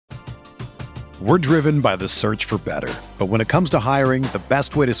We're driven by the search for better. But when it comes to hiring, the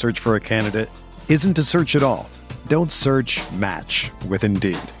best way to search for a candidate isn't to search at all. Don't search, match with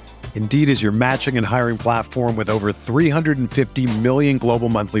Indeed. Indeed is your matching and hiring platform with over 350 million global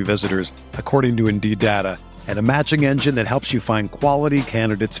monthly visitors, according to Indeed data, and a matching engine that helps you find quality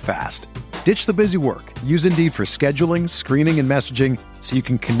candidates fast. Ditch the busy work. Use Indeed for scheduling, screening, and messaging so you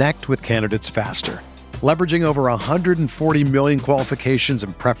can connect with candidates faster. Leveraging over 140 million qualifications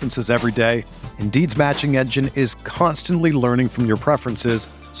and preferences every day, Indeed's matching engine is constantly learning from your preferences,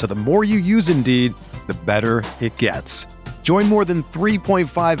 so the more you use Indeed, the better it gets. Join more than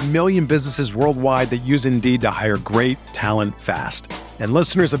 3.5 million businesses worldwide that use Indeed to hire great talent fast. And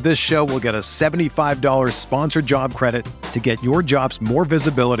listeners of this show will get a $75 sponsored job credit to get your jobs more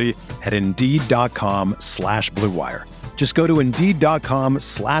visibility at Indeed.com/Blue Wire. Just go to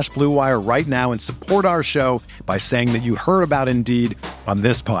Indeed.com/Blue Wire right now and support our show by saying that you heard about Indeed on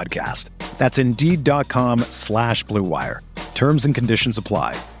this podcast. That's Indeed.com/Blue Wire. Terms and conditions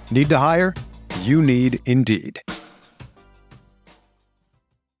apply. Need to hire? You need Indeed.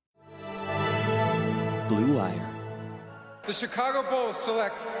 Blue Wire. The Chicago Bulls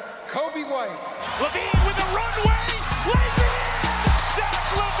select Kobe White. LaVine with a runway, lays it in.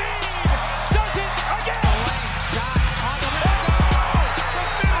 Zach LaVine does it again. The lane shot on the window. The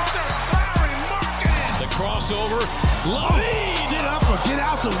finisher, Larry Markkinen. The crossover, LaVine. Get up or get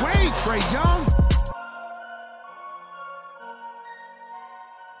out the way, Trae Young.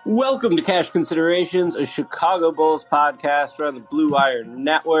 Welcome to Cash Considerations, a Chicago Bulls podcast around the Blue Wire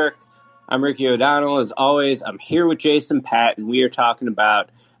Network. I'm Ricky O'Donnell. As always, I'm here with Jason Patt, and we are talking about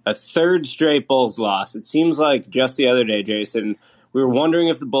a third straight Bulls loss. It seems like just the other day, Jason, we were wondering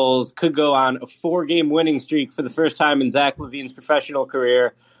if the Bulls could go on a 4-game winning streak for the first time in Zach LaVine's professional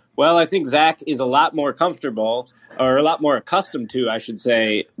career. Well, I think Zach is a lot more comfortable, or a lot more accustomed to, I should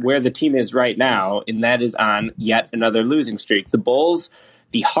say, where the team is right now, and that is on yet another losing streak. The Bulls,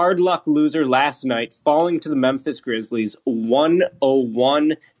 the hard luck loser last night, falling to the Memphis Grizzlies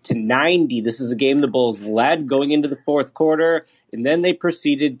 101-90. This is a game the Bulls led going into the fourth quarter, and then they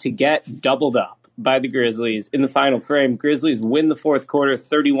proceeded to get doubled up by the Grizzlies in the final frame. Grizzlies win the fourth quarter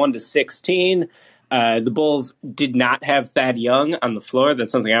 31-16. The Bulls did not have Thad Young on the floor.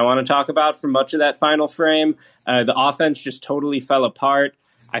 That's something I want to talk about for much of that final frame. The offense just totally fell apart.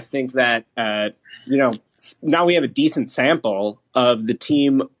 I think that, now we have a decent sample of the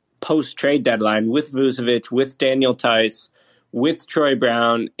team post-trade deadline with Vucevic, with Daniel Tice, with Troy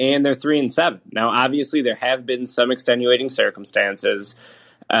Brown, and they're 3-7. Now, obviously, there have been some extenuating circumstances.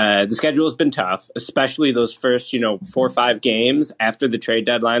 The schedule has been tough, especially those first, 4 or 5 games after the trade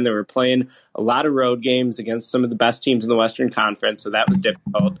deadline. They were playing a lot of road games against some of the best teams in the Western Conference, so that was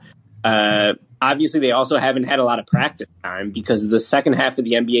difficult. Obviously, they also haven't had a lot of practice time because the second half of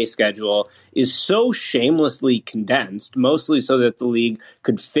the NBA schedule is so shamelessly condensed, mostly so that the league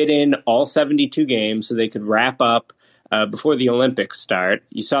could fit in all 72 games so they could wrap up before the Olympics start.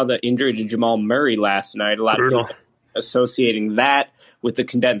 You saw the injury to Jamal Murray last night. A lot of people associating that with the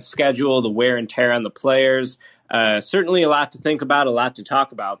condensed schedule, the wear and tear on the players. Certainly a lot to think about, a lot to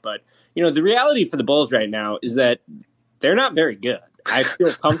talk about. But, the reality for the Bulls right now is that they're not very good. I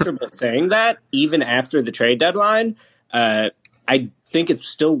feel comfortable saying that even after the trade deadline. I think it's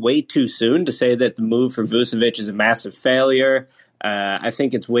still way too soon to say that the move for Vucevic is a massive failure. I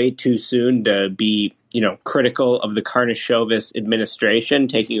think it's way too soon to be, critical of the Karnisovas administration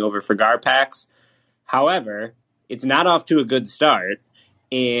taking over for Garpax. However, it's not off to a good start.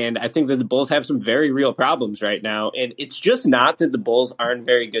 And I think that the Bulls have some very real problems right now. And it's just not that the Bulls aren't a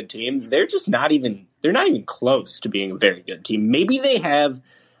very good team. They're not even close to being a very good team. Maybe they have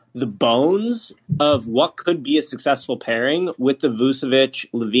the bones of what could be a successful pairing with the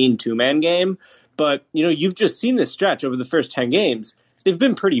Vucevic-LaVine two-man game. But, you've just seen this stretch over the first 10 games. They've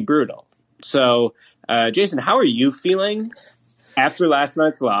been pretty brutal. So, Jason, how are you feeling after last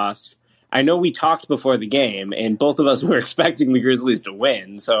night's loss? I know we talked before the game, and both of us were expecting the Grizzlies to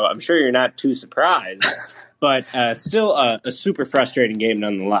win, so I'm sure you're not too surprised. But still a super frustrating game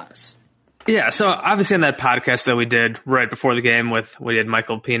nonetheless. Yeah, so obviously on that podcast that we did right before the game we had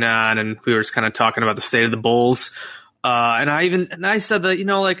Michael Pina on, and we were just kind of talking about the state of the Bulls. And I said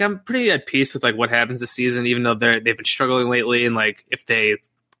that, I'm pretty at peace with what happens this season, even though they've been struggling lately. And if they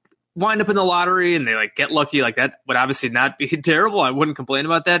wind up in the lottery and they get lucky, that would obviously not be terrible. I wouldn't complain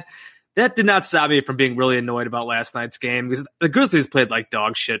about that. That did not stop me from being really annoyed about last night's game because the Grizzlies played like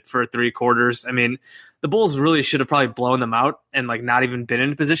dog shit for 3 quarters. I mean, the Bulls really should have probably blown them out and not even been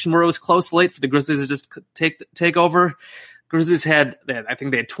in a position where it was close late for the Grizzlies to just take over. Grizzlies I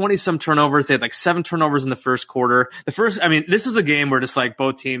think they had 20 some turnovers. They had like 7 turnovers in the first quarter. This was a game where just like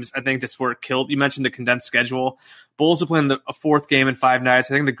both teams, I think, just were killed. You mentioned the condensed schedule. Bulls were playing a 4th game in 5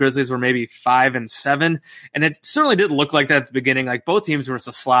 nights. I think the Grizzlies were maybe 5-7. And it certainly did look like that at the beginning. Like both teams were just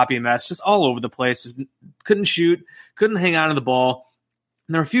a sloppy mess, just all over the place. Just couldn't shoot, couldn't hang on to the ball.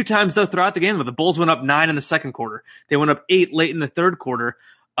 And there were a few times, though, throughout the game where the Bulls went up 9 in the second quarter. They went up 8 late in the third quarter.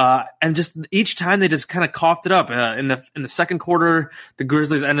 And just each time they just kind of coughed it up. In the second quarter, the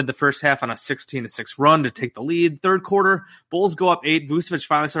Grizzlies ended the first half on a 16-6 run to take the lead. Third quarter, Bulls go up 8. Vucevic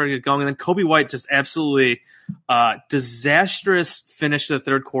finally started to get going. And then Kobe White just absolutely disastrous finish to the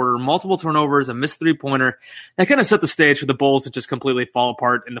third quarter. Multiple turnovers, a missed three-pointer. That kind of set the stage for the Bulls to just completely fall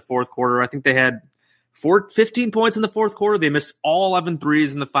apart in the fourth quarter. I think they had 15 points in the fourth quarter. They missed all 11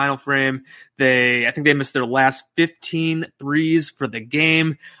 threes in the final frame. I think they missed their last 15 threes for the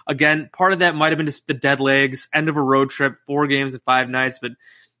game. Again, part of that might have been just the dead legs, end of a road trip, 4 games in 5 nights. But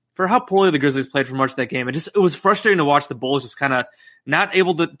for how poorly the Grizzlies played for much of that game, it was frustrating to watch the Bulls just kind of not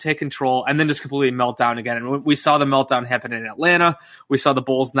able to take control and then just completely melt down again. And we saw the meltdown happen in Atlanta. We saw the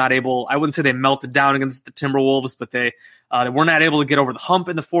Bulls not able, I wouldn't say they melted down against the Timberwolves, but they were not able to get over the hump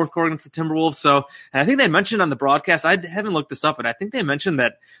in the fourth quarter against the Timberwolves. So, and I think they mentioned on the broadcast, I haven't looked this up, but I think they mentioned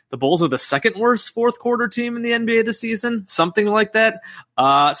that the Bulls are the second worst fourth quarter team in the NBA this season, something like that.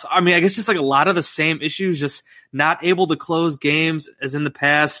 So, I mean, I guess just like a lot of the same issues, just not able to close games as in the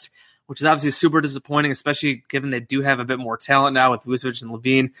past, which is obviously super disappointing, especially given they do have a bit more talent now with Vucevic and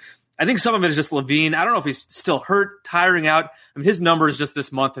LaVine. I think some of it is just LaVine. I don't know if he's still hurt, tiring out. I mean, his numbers just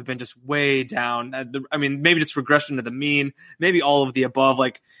this month have been just way down. I mean, maybe just regression to the mean, maybe all of the above.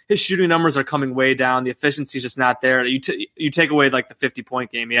 Like his shooting numbers are coming way down. The efficiency is just not there. You take away like the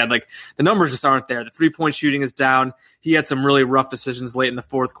 50-point game he had, like the numbers just aren't there. The 3-point shooting is down. He had some really rough decisions late in the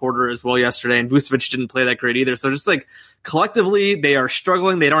fourth quarter as well yesterday, and Vucevic didn't play that great either. So just like collectively, they are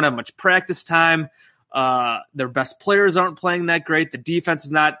struggling. They don't have much practice time. Their best players aren't playing that great. The defense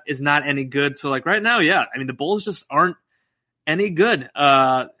is not any good. So like right now, yeah, I mean the Bulls just aren't any good.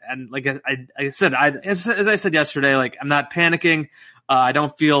 And like I said, as I said yesterday, like I'm not panicking. I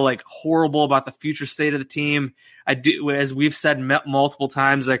don't feel like horrible about the future state of the team. I do, as we've said multiple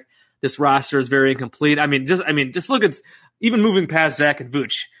times, like this roster is very incomplete. Just look at even moving past Zach and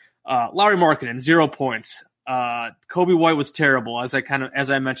Vooch, Lauri Markkanen, 0 points. Kobe White was terrible, as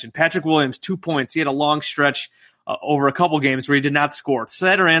I mentioned. Patrick Williams, 2 points. He had a long stretch over a couple games where he did not score.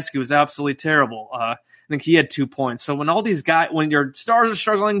 Satoransky was absolutely terrible. I think he had 2 points. So when all these guys, when your stars are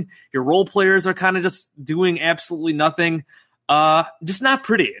struggling, your role players are kind of just doing absolutely nothing. Just not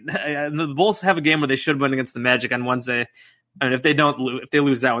pretty. And the Bulls have a game where they should win against the Magic on Wednesday. And if they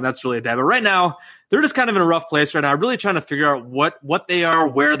lose that one, that's really bad. But right now, they're just kind of in a rough place right now. Really trying to figure out what they are,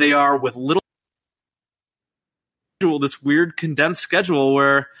 where they are with little. This weird condensed schedule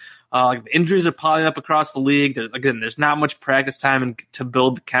where like the injuries are piling up across the league. There's not much practice time to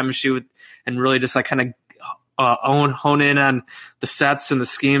build the chemistry with, and really just like kind of hone in on the sets and the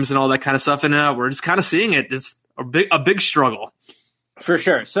schemes and all that kind of stuff. And we're just kind of seeing it. It's a big struggle. For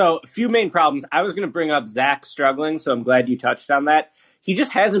sure. So a few main problems. I was going to bring up Zach struggling, so I'm glad you touched on that. He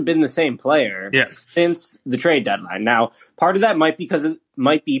just hasn't been the same player since the trade deadline. Now, part of that might be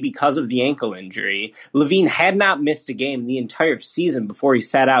because of the ankle injury. LaVine had not missed a game the entire season before he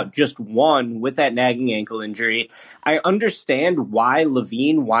sat out just one with that nagging ankle injury. I understand why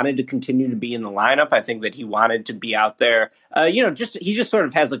LaVine wanted to continue to be in the lineup. I think that he wanted to be out there. He just sort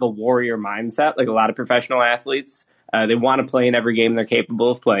of has like a warrior mindset, like a lot of professional athletes. They want to play in every game they're capable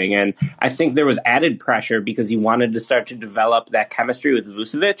of playing. And I think there was added pressure because he wanted to start to develop that chemistry with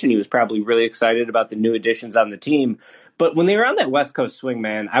Vucevic, and he was probably really excited about the new additions on the team. But when they were on that West Coast swing,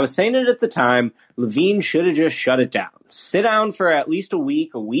 man, I was saying it at the time, LaVine should have just shut it down. Sit down for at least a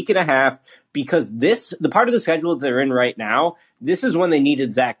week and a half, because the part of the schedule that they're in right now, this is when they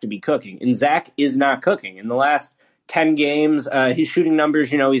needed Zach to be cooking. And Zach is not cooking. In the last 10 games, his shooting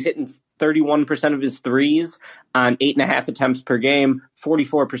numbers, he's hitting 31% of his threes on 8.5 attempts per game,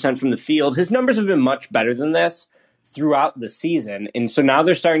 44% from the field. His numbers have been much better than this throughout the season. And so now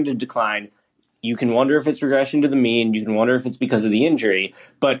they're starting to decline. You can wonder if it's regression to the mean. You can wonder if it's because of the injury.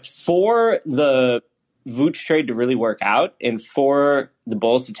 But for the Vooch trade to really work out and for the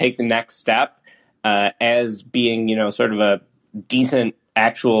Bulls to take the next step as being, sort of a decent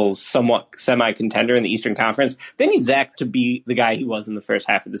actual somewhat semi-contender in the Eastern Conference, they need Zach to be the guy he was in the first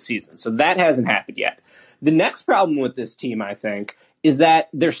half of the season. So that hasn't happened yet. The next problem with this team, I think, is that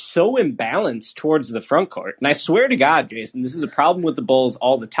they're so imbalanced towards the front court. And I swear to God, Jason, this is a problem with the Bulls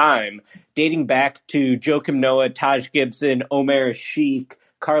all the time, dating back to Joakim Noah, Taj Gibson, Omer Sheik,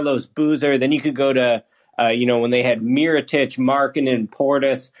 Carlos Boozer. Then you could go to When they had Mirotic, Markkanen,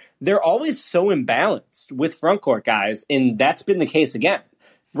 Portis, they're always so imbalanced with front court guys, and that's been the case again.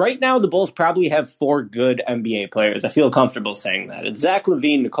 Right now, the Bulls probably have 4 good NBA players. I feel comfortable saying that. It's Zach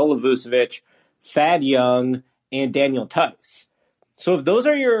LaVine, Nikola Vucevic, Thad Young, and Daniel Tice. So if those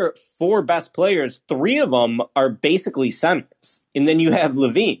are your 4 best players, 3 of them are basically centers. And then you have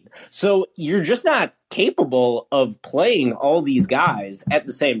LaVine. So you're just not capable of playing all these guys at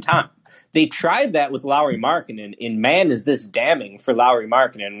the same time. They tried that with Lauri Markkanen, and man, is this damning for Lauri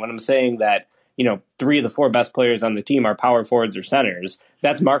Markkanen when I'm saying that, 3 of the 4 best players on the team are power forwards or centers.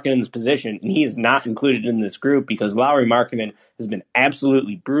 That's Markkanen's position, and he is not included in this group because Lauri Markkanen has been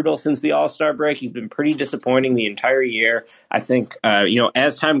absolutely brutal since the All-Star break. He's been pretty disappointing the entire year. I think,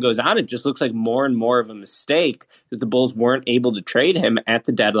 as time goes on, it just looks like more and more of a mistake that the Bulls weren't able to trade him at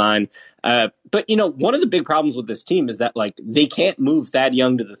the deadline. But one of the big problems with this team is that, they can't move Thad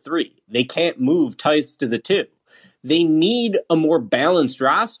Young to the 3. They can't move Tice to the 2. They need a more balanced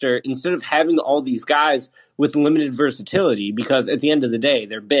roster instead of having all these guys with limited versatility because at the end of the day,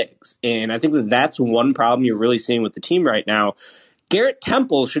 they're bigs. And I think that that's one problem you're really seeing with the team right now. Garrett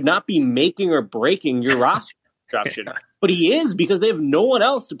Temple should not be making or breaking your roster construction, but he is because they have no one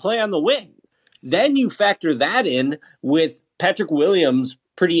else to play on the wing. Then you factor that in with Patrick Williams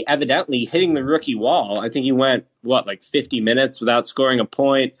pretty evidently hitting the rookie wall. I think he went, 50 minutes without scoring a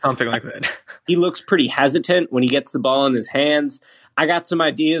point? Something like that. He looks pretty hesitant when he gets the ball in his hands. I got some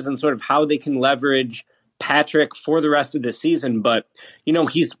ideas on sort of how they can leverage Patrick for the rest of the season, but,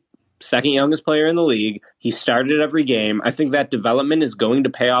 he's second youngest player in the league. He started every game. I think that development is going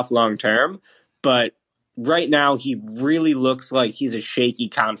to pay off long term, but right now he really looks like he's a shaky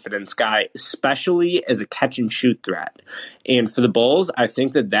confidence guy, especially as a catch and shoot threat. And for the Bulls, I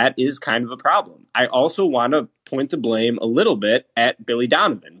think that is kind of a problem. I also want to point the blame a little bit at Billy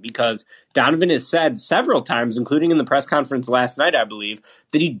Donovan because Donovan has said several times, including in the press conference last night, I believe,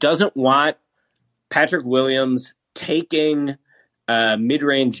 that he doesn't want Patrick Williams taking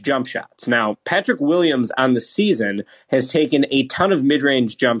mid-range jump shots. Now, Patrick Williams on the season has taken a ton of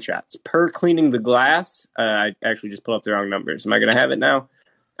mid-range jump shots. Per Cleaning the Glass, I actually just pulled up the wrong numbers. Am I going to have it now?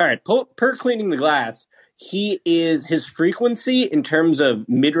 All right, per Cleaning the Glass, his frequency in terms of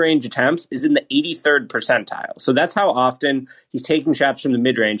mid-range attempts is in the 83rd percentile. So that's how often he's taking shots from the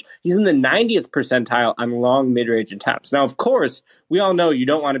mid-range. He's in the 90th percentile on long mid-range attempts. Now, of course, we all know you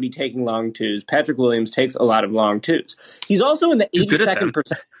don't want to be taking long twos. Patrick Williams takes a lot of long twos. He's also in the 82nd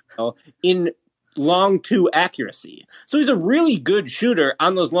percentile in long two accuracy. So he's a really good shooter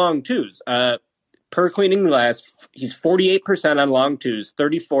on those long twos. Per Cleaning the Glass, he's 48% on long twos,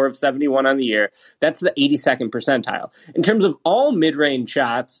 34 of 71 on the year. That's the 82nd percentile. In terms of all mid-range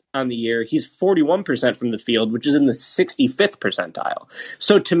shots on the year, he's 41% from the field, which is in the 65th percentile.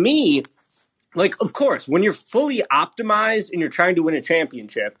 So to me, of course, when you're fully optimized and you're trying to win a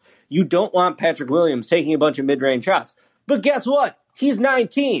championship, you don't want Patrick Williams taking a bunch of mid-range shots. But guess what? He's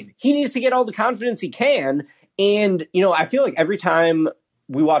 19. He needs to get all the confidence he can. And, I feel like every time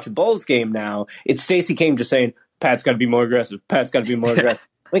we watch a Bulls game now, it's Stacey King just saying, Pat's got to be more aggressive. Pat's got to be more aggressive.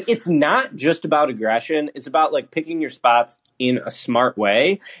 It's not just about aggression. It's about picking your spots in a smart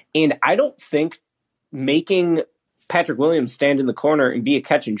way. And I don't think making Patrick Williams stand in the corner and be a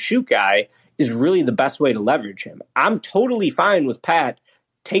catch and shoot guy is really the best way to leverage him. I'm totally fine with Pat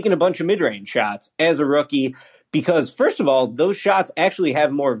taking a bunch of mid-range shots as a rookie, because, first of all, those shots actually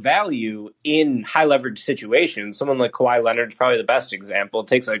have more value in high-leverage situations. Someone like Kawhi Leonard is probably the best example. It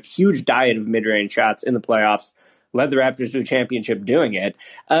takes a huge diet of mid-range shots in the playoffs, led the Raptors to a championship doing it.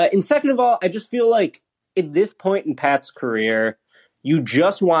 And second of all, I just feel like at this point in Pat's career, you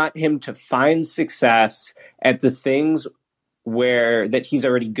just want him to find success at the things that he's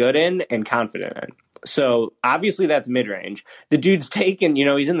already good in and confident in. So obviously that's mid-range. The dude's taken,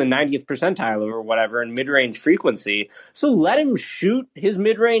 he's in the 90th percentile or whatever in mid-range frequency. So let him shoot his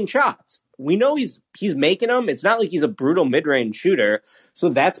mid-range shots. We know he's making them. It's not like he's a brutal mid-range shooter. So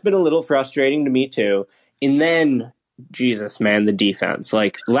that's been a little frustrating to me too. And then, Jesus, man, the defense.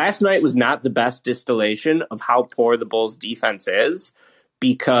 Last night was not the best distillation of how poor the Bulls defense is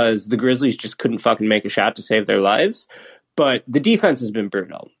because the Grizzlies just couldn't fucking make a shot to save their lives. But the defense has been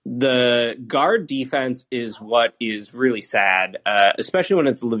brutal. The guard defense is what is really sad, especially when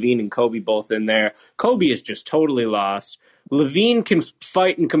it's LaVine and Kobe both in there. Kobe is just totally lost. LaVine can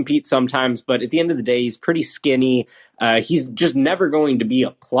fight and compete sometimes, but at the end of the day, he's pretty skinny. He's just never going to be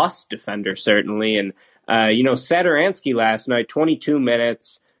a plus defender, certainly. And, Satoransky last night, 22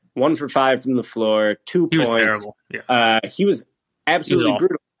 minutes, 1 for 5 from the floor, 2 points. He was terrible. Yeah. He was absolutely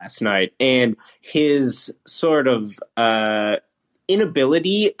brutal last night, and his sort of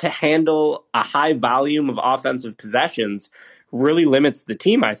inability to handle a high volume of offensive possessions really limits the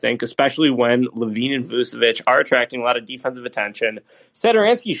team, I think, especially when Levine and Vucevic are attracting a lot of defensive attention.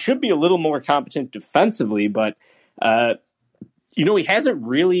 Satoransky should be a little more competent defensively, but, he hasn't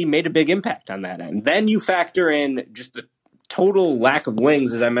really made a big impact on that end. Then you factor in just the total lack of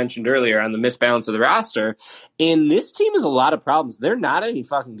wings, as I mentioned earlier, on the misbalance of the roster. And this team has a lot of problems. They're not any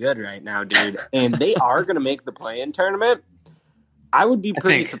fucking good right now, dude. And they are going to make the play-in tournament. I would be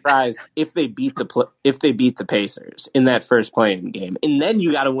pretty surprised if they beat the Pacers in that first play-in game. And then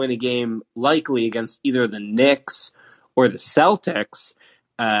you got to win a game likely against either the Knicks or the Celtics.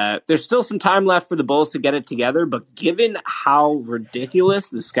 There's still some time left for the Bulls to get it together, but given how ridiculous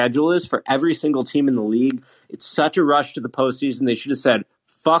the schedule is for every single team in the league, it's such a rush to the postseason. They should have said,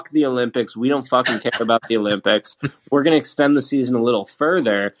 fuck the Olympics. We don't fucking care about the Olympics. We're going to extend the season a little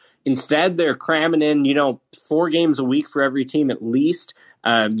further. Instead, they're cramming in, 4 games a week for every team at least.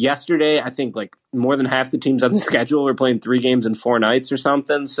 Yesterday, I think more than half the teams on the schedule were playing 3 games in 4 nights or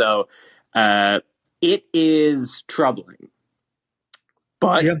something. So it is troubling.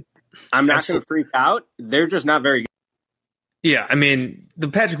 But yeah, I'm not going to freak out. They're just not very good. Yeah, I mean, the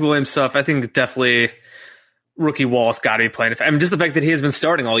Patrick Williams stuff, I think definitely rookie Wall's got to be playing. I mean, just the fact that he has been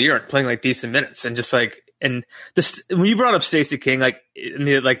starting all year and playing decent minutes, and just and this when you brought up Stacey King, in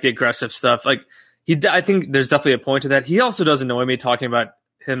the aggressive stuff, I think there's definitely a point to that. He also does annoy me talking about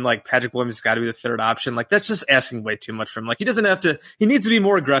him Patrick Williams has got to be the third option. That's just asking way too much from him. He doesn't have to. He needs to be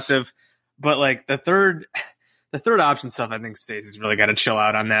more aggressive, but the third option stuff, I think Stacey's really got to chill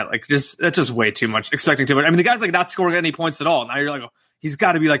out on that. That's just way too much, expecting too much. I mean, the guy's not scoring any points at all. Now you're he's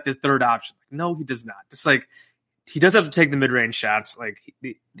got to be the third option. No, he does not. Just he does have to take the mid-range shots.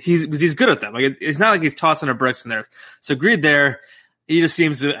 He's good at them. It's not like he's tossing a bricks in there. So agreed there. He just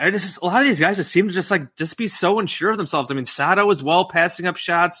seems to. A lot of these guys just seem to just be so unsure of themselves. I mean, Sato as well, passing up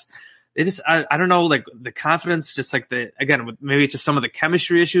shots. They just, I don't know, the confidence, just again, maybe just some of the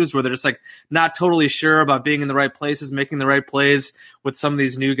chemistry issues where they're just not totally sure about being in the right places, making the right plays with some of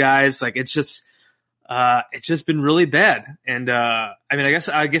these new guys. It's just been really bad. And, I mean,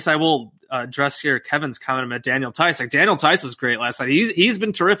 I guess I will address here Kevin's comment about Daniel Theis. Daniel Theis was great last night. He's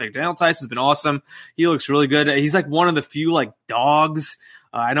been terrific. Daniel Theis has been awesome. He looks really good. He's one of the few dogs.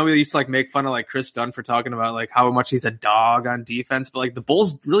 I know we used to make fun of Chris Dunn for talking about how much he's a dog on defense, but the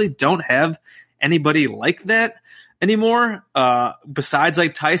Bulls really don't have anybody like that anymore. Besides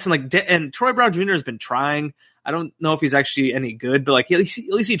Tyson, and Troy Brown Jr. has been trying. I don't know if he's actually any good, but at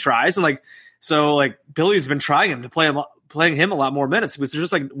least he tries. And so Billy's been trying him to playing him a lot more minutes because they're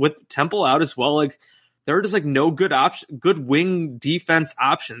just with Temple out as well. There are just no good wing defense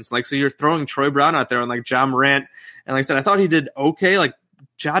options. So you're throwing Troy Brown out there and Ja Morant. And I said, I thought he did okay.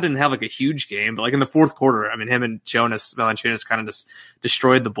 Ja didn't have a huge game, but in the fourth quarter, I mean, him and Jonas Valanciunas kind of just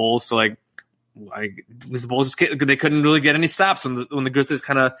destroyed the Bulls. So was the Bulls they couldn't really get any stops when the Grizzlies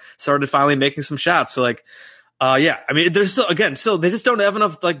kind of started finally making some shots. So yeah, I mean, there's still they just don't have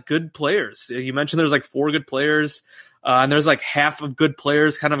enough good players. You mentioned there's 4 good players, and there's half of good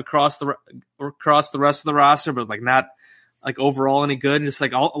players kind of across the rest of the roster, but not overall any good. And just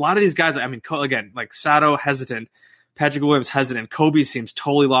a lot of these guys, I mean, again, Sato hesitant. Patrick Williams hesitant. Kobe seems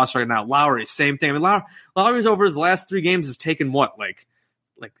totally lost right now. Lowry, same thing. I mean, Lowry's over his last 3 games has taken what,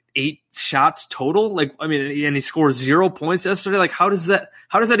 8 shots total? I mean, and he scores 0 points yesterday. How does that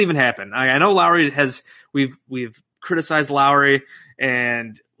even happen? I know Lowry we've criticized Lowry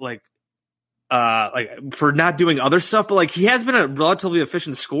and for not doing other stuff, but he has been a relatively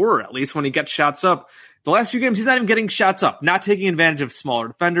efficient scorer, at least when he gets shots up. The last few games, he's not even getting shots up, not taking advantage of smaller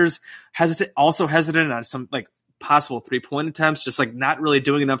defenders, hesitant on some possible 3-point attempts, just not really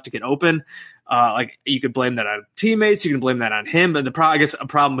doing enough to get open. You could blame that on teammates, you can blame that on him, but I guess a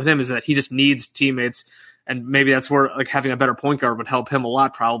problem with him is that he just needs teammates, and maybe that's where having a better point guard would help him a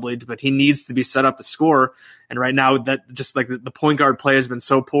lot probably, but he needs to be set up to score. And right now that just the point guard play has been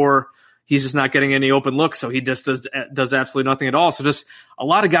so poor, he's just not getting any open looks, so he just does absolutely nothing at all. So just a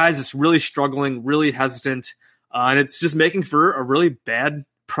lot of guys that's really struggling, really hesitant, and it's just making for a really bad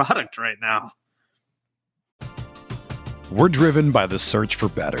product right now. We're driven by the search for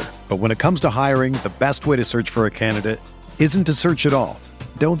better. But when it comes to hiring, the best way to search for a candidate isn't to search at all.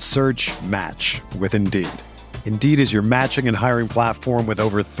 Don't search, match with Indeed. Indeed is your matching and hiring platform with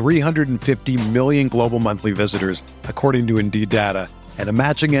over 350 million global monthly visitors, according to Indeed data, and a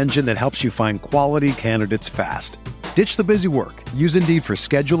matching engine that helps you find quality candidates fast. Ditch the busy work. Use Indeed for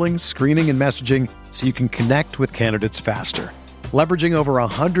scheduling, screening, and messaging so you can connect with candidates faster. Leveraging over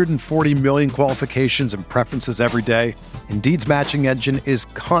 140 million qualifications and preferences every day, Indeed's matching engine is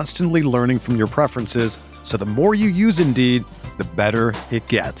constantly learning from your preferences So the more you use Indeed, the better it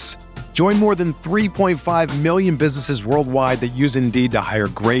gets. Join more than 3.5 million businesses worldwide that use Indeed to hire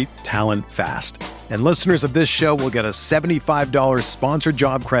great talent fast. And listeners of this show will get a $75 sponsored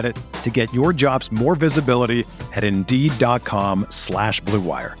job credit to get your jobs more visibility at Indeed.com/Blue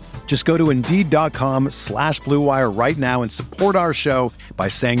Wire. Just go to Indeed.com/Blue Wire right now and support our show by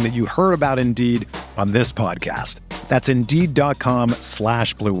saying that you heard about Indeed on this podcast. That's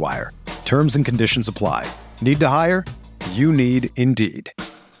Indeed.com/Blue Wire. Terms and conditions apply. Need to hire? You need Indeed.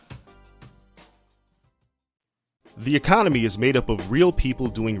 The economy is made up of real people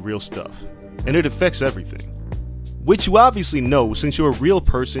doing real stuff, and it affects everything. Which you obviously know since you're a real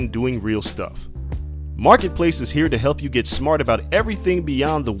person doing real stuff. Marketplace is here to help you get smart about everything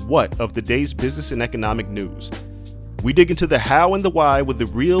beyond the what of the day's business and economic news. We dig into the how and the why with the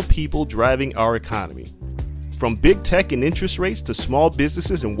real people driving our economy. From big tech and interest rates to small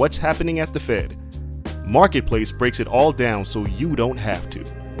businesses and what's happening at the Fed. Marketplace breaks it all down so you don't have to.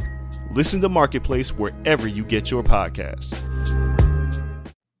 Listen to Marketplace wherever you get your podcasts.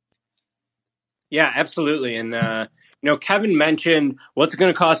 Yeah, absolutely. And, Kevin mentioned what's it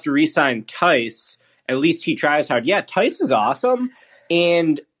going to cost to re-sign Tice. At least he tries hard. Yeah, Tice is awesome.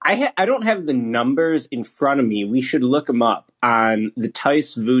 And I don't have the numbers in front of me. We should look them up on the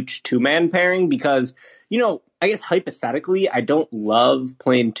Tice-Vooch two-man pairing because, I guess hypothetically, I don't love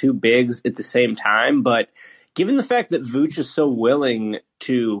playing two bigs at the same time. But given the fact that Vooch is so willing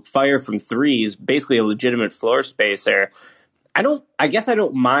to fire from threes, basically a legitimate floor spacer, I guess I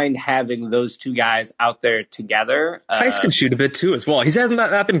don't mind having those two guys out there together. Tice can shoot a bit too as well. He hasn't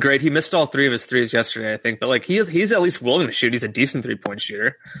not been great. He missed all three of his threes yesterday, I think, but he's at least willing to shoot. He's a decent 3-point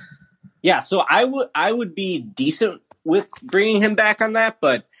shooter. Yeah, so I would be decent with bringing him back on that,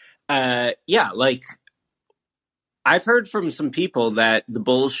 but I've heard from some people that the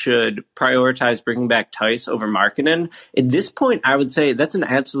Bulls should prioritize bringing back Tice over Markkanen. At this point, I would say that's an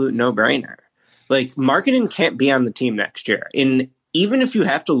absolute no-brainer. Markkanen can't be on the team next year. And even if you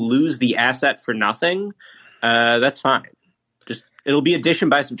have to lose the asset for nothing, that's fine. It'll be addition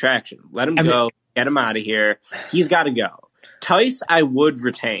by subtraction. Let him go. Get him out of here. He's got to go. Tice, I would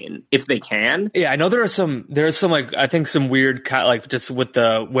retain if they can. Yeah, I know there's some I think some weird just with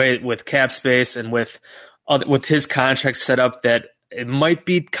the way with cap space and with his contract set up that it might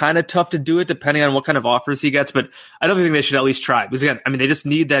be kind of tough to do it depending on what kind of offers he gets, but I don't think they should at least try. Because again, they just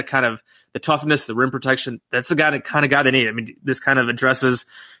need that kind of the toughness, the rim protection. That's the kind of guy they need. This kind of addresses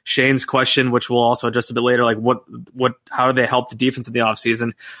Shane's question, which we'll also address a bit later. How do they help the defense in the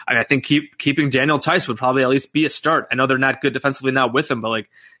offseason? I think keeping Daniel Tice would probably at least be a start. I know they're not good defensively now with him, but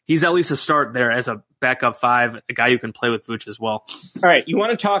he's at least a start there as a backup five, a guy you can play with Vooch as well. All right, you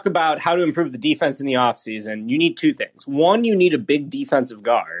want to talk about how to improve the defense in the offseason. You need two things. One, you need a big defensive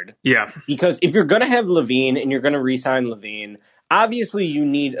guard. Yeah. Because if you're going to have LaVine and you're going to re-sign LaVine, obviously you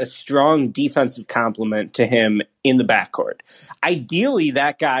need a strong defensive complement to him in the backcourt. Ideally,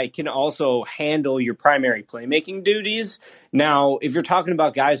 that guy can also handle your primary playmaking duties. Now, if you're talking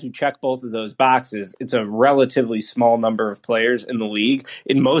about guys who check both of those boxes, it's a relatively small number of players in the league,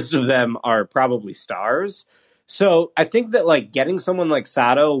 and most of them are probably stars. So I think that getting someone like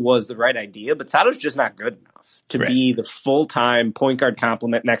Sato was the right idea, but Sato's just not good enough to be the full-time point guard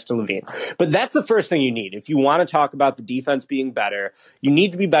complement next to LaVine. But that's the first thing you need. If you want to talk about the defense being better, you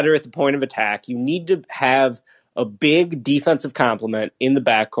need to be better at the point of attack. You need to have a big defensive complement in the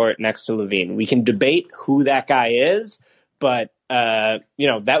backcourt next to LaVine. We can debate who that guy is, but that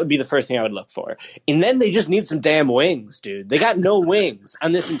would be the first thing I would look for. And then they just need some damn wings, dude. They got no wings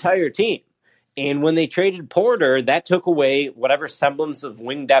on this entire team. And when they traded Porter, that took away whatever semblance of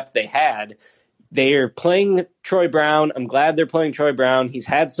wing depth they had. They're playing Troy Brown. I'm glad they're playing Troy Brown. He's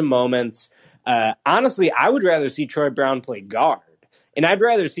had some moments. Honestly, I would rather see Troy Brown play guard. And I'd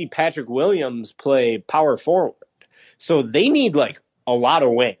rather see Patrick Williams play power forward. So they need a lot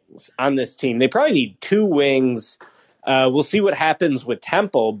of wings on this team. They probably need two wings. We'll see what happens with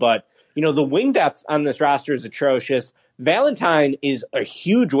Temple. But, the wing depth on this roster is atrocious. Valentine is a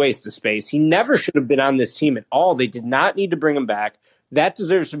huge waste of space. He never should have been on this team at all. They did not need to bring him back. That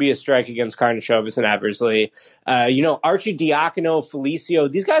deserves to be a strike against Karnisovas and Eversley. Archie Diacono,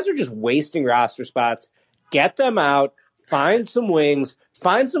 Felicio, these guys are just wasting roster spots. Get them out. Find some wings.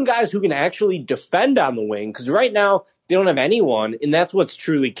 Find some guys who can actually defend on the wing, because right now they don't have anyone, and that's what's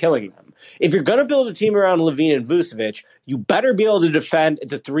truly killing them. If you're going to build a team around LaVine and Vucevic, you better be able to defend at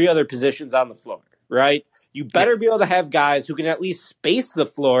the three other positions on the floor, right? You better be able to have guys who can at least space the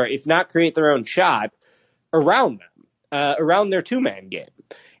floor, if not create their own shot, around them, around their two-man game.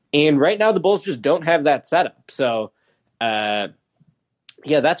 And right now the Bulls just don't have that setup. So,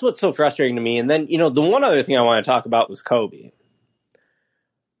 Yeah, that's what's so frustrating to me. And then, the one other thing I want to talk about was Kobe.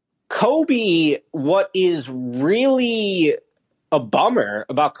 What is really a bummer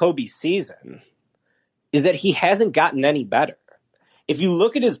about Kobe's season is that he hasn't gotten any better. If you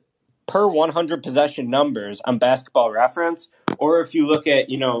look at his per 100 possession numbers on Basketball Reference, or if you look at,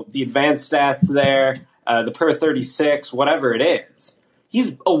 the advanced stats there, the per 36, whatever it is,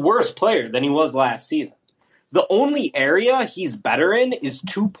 he's a worse player than he was last season. The only area he's better in is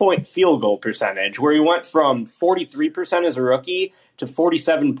 2-point field goal percentage, where he went from 43% as a rookie to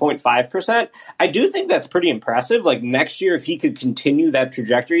 47.5%. I do think that's pretty impressive. Like next year, if he could continue that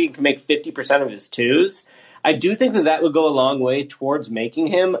trajectory, he can make 50% of his twos. I do think that would go a long way towards making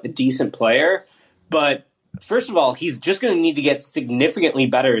him a decent player. But first of all, he's just going to need to get significantly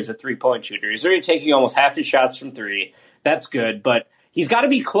better as a three-point shooter. He's already taking almost half his shots from three. That's good, but he's got to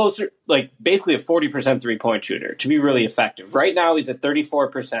be closer, like basically a 40% three-point shooter to be really effective. Right now, he's at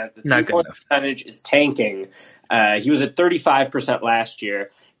 34%. The three-point percentage is tanking. He was at 35% last year.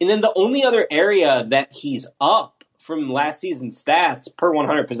 And then the only other area that he's up from last season's stats per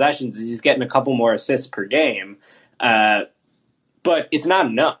 100 possessions is he's getting a couple more assists per game. But it's not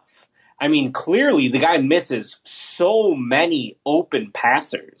enough. I mean, clearly the guy misses so many open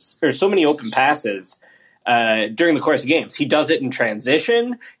passes during the course of games. He does it in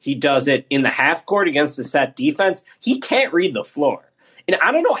transition. He does it in the half court against a set defense. He can't read the floor. And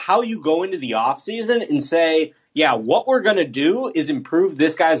I don't know how you go into the offseason and say, yeah, what we're going to do is improve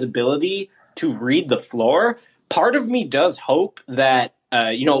this guy's ability to read the floor. Part of me does hope that,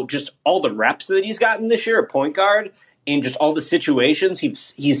 just all the reps that he's gotten this year at point guard and just all the situations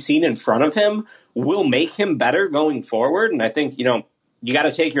he's seen in front of him will make him better going forward. And I think, you got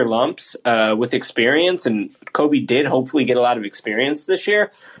to take your lumps with experience, and Kobe did hopefully get a lot of experience this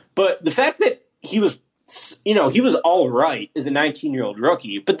year. But the fact that he was all right as a 19-year-old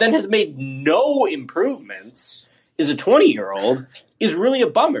rookie, but then has made no improvements as a 20-year-old is really a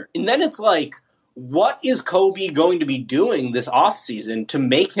bummer. And then it's like, what is Kobe going to be doing this offseason to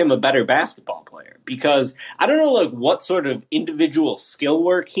make him a better basketball player? Because I don't know what sort of individual skill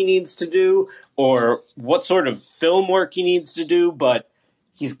work he needs to do or what sort of film work he needs to do, but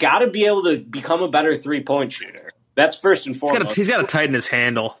he's got to be able to become a better three-point shooter. That's first and foremost. He's got to tighten his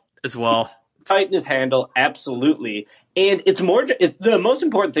handle as well. Tighten his handle, absolutely. And the most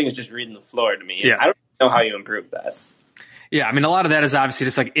important thing is just reading the floor to me. Yeah. I don't know how you improve that. Yeah, I mean, a lot of that is obviously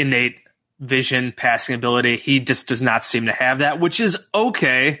just innate vision, passing ability. He just does not seem to have that, which is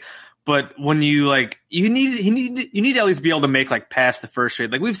okay. But when you you need to at least be able to make past the first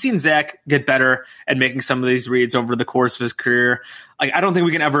read. We've seen Zach get better at making some of these reads over the course of his career. I don't think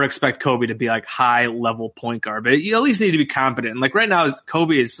we can ever expect Kobe to be high level point guard, but you at least need to be competent. And right now,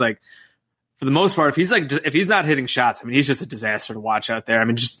 Kobe is for the most part, if he's not hitting shots, I mean, he's just a disaster to watch out there. I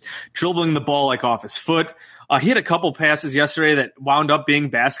mean, just dribbling the ball off his foot. He had a couple passes yesterday that wound up being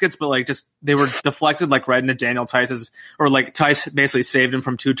baskets, but they were deflected right into Daniel Tice's, or Tice basically saved him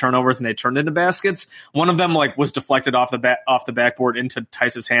from 2 turnovers and they turned into baskets. One of them was deflected off the backboard into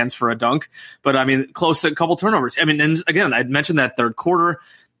Tice's hands for a dunk. But I mean, close to a couple turnovers. I mean, and again, I mentioned that third quarter,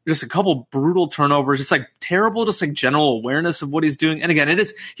 just a couple brutal turnovers, just terrible, general awareness of what he's doing. And again,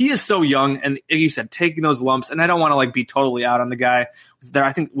 he is so young, and like you said, taking those lumps. And I don't want to be totally out on the guy. There,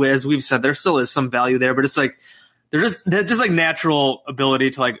 I think, as we've said, there still is some value there, but it's they're just natural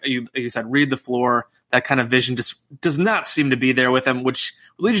ability to you said, read the floor. That kind of vision just does not seem to be there with him, which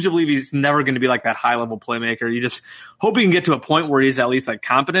leads you to believe he's never going to be that high level playmaker. You just hope he can get to a point where he's at least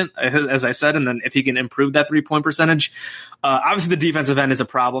competent, as I said, and then if he can improve that 3-point percentage. Obviously, the defensive end is a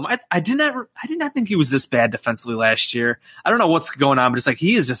problem. I did not think he was this bad defensively last year. I don't know what's going on, but it's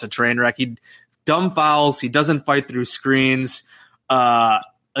he is just a train wreck. He dumb fouls. He doesn't fight through screens.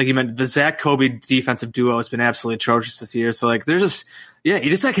 Like you mentioned, the Zach Kobe defensive duo has been absolutely atrocious this year. So there's just. Yeah,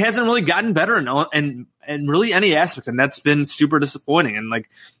 he just hasn't really gotten better in really any aspect, and that's been super disappointing. And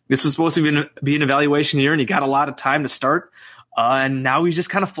this was supposed to be an evaluation year, and he got a lot of time to start, and now he's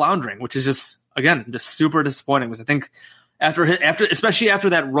just kind of floundering, which is just super disappointing. Because I think especially after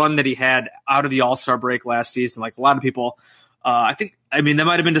that run that he had out of the All-Star break last season, a lot of people, that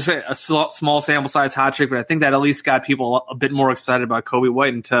might have been just a small sample size hot trick, but I think that at least got people a bit more excited about Kobe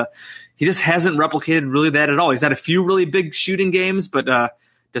White. And he just hasn't replicated really that at all. He's had a few really big shooting games, but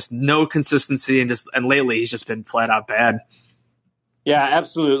just no consistency. And lately he's just been flat out bad. Yeah,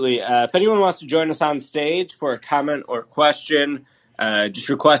 absolutely. If anyone wants to join us on stage for a comment or question, just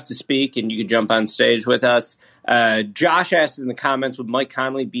request to speak and you can jump on stage with us. Josh asked in the comments, would Mike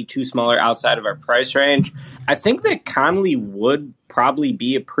Conley be too smaller outside of our price range? I think that Conley would probably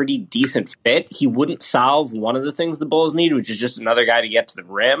be a pretty decent fit. He wouldn't solve one of the things the Bulls need, which is just another guy to get to the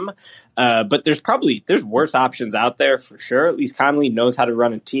rim. But there's worse options out there for sure. At least Conley knows how to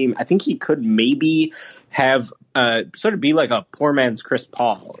run a team. I think he could maybe have sort of be like a poor man's Chris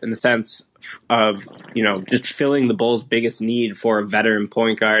Paul in the sense of, just filling the Bulls' biggest need for a veteran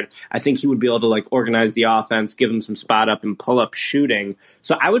point guard. I think he would be able to like organize the offense, give him some spot up and pull up shooting.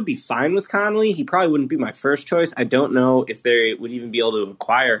 So I would be fine with Conley. He probably wouldn't be my first choice. I don't know if they would even be able to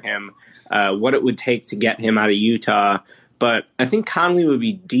acquire him, what it would take to get him out of Utah. But I think Conley would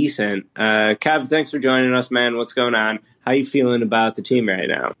be decent. Kev, thanks for joining us, man. What's going on? How you feeling about the team right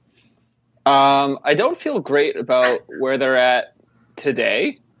now? I don't feel great about where they're at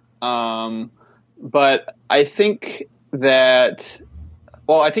today. But I think that,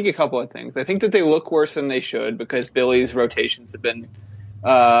 I think a couple of things. I think that they look worse than they should because Billy's rotations have been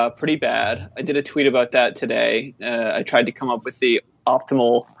pretty bad. I did a tweet about that today. I tried to come up with the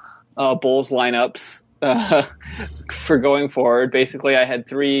optimal Bulls lineups for going forward. Basically, I had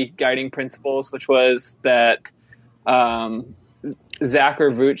 3 guiding principles, which was that Zach or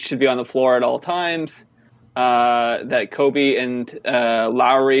Vooch should be on the floor at all times. That Kobe and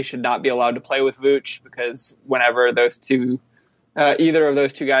Lowry should not be allowed to play with Vooch because whenever either of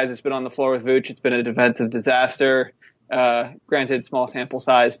those two guys has been on the floor with Vooch, it's been a defensive disaster. Granted, small sample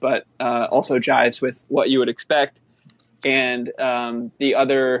size, but also jives with what you would expect. And the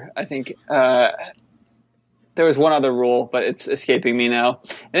other, I think, there was one other rule, but it's escaping me now.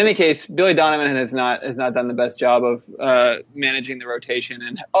 In any case, Billy Donovan has not done the best job of managing the rotation.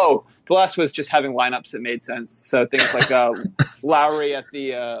 And the last was just having lineups that made sense. So things like Lowry at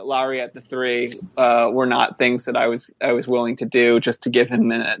the 3 were not things that I was willing to do just to give him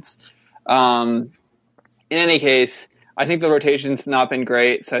minutes. In any case, I think the rotation's not been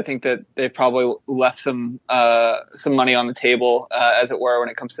great. So I think that they've probably left some money on the table, as it were, when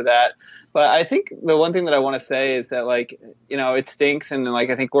it comes to that. But I think the one thing that I want to say is that, it stinks. And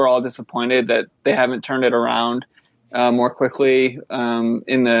I think we're all disappointed that they haven't turned it around more quickly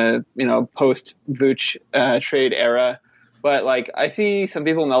in the, post Vooch trade era. But I see some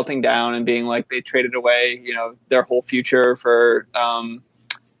people melting down and being like, they traded away, their whole future for a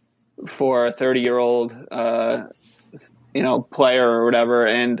 30-year-old, player or whatever.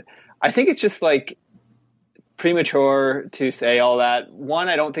 And I think it's just premature to say all that. One,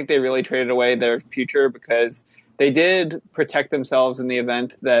 I don't think they really traded away their future because they did protect themselves in the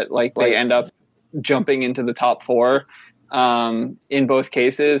event that they end up jumping into the top 4 in both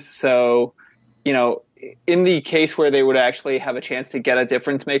cases. So, in the case where they would actually have a chance to get a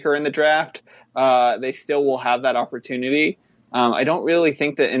difference maker in the draft, they still will have that opportunity. I don't really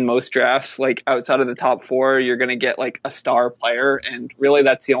think that in most drafts, outside of the top 4, you're going to get a star player. And really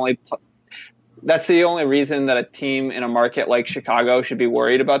that's the only reason that a team in a market like Chicago should be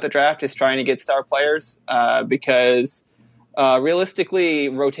worried about the draft is trying to get star players, because realistically,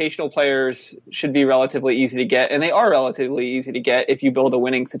 rotational players should be relatively easy to get, and they are relatively easy to get if you build a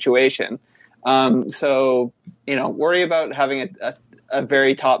winning situation. So, worry about having a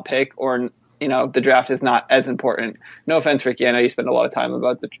very top pick or, the draft is not as important. No offense, Ricky. I know you spend a lot of time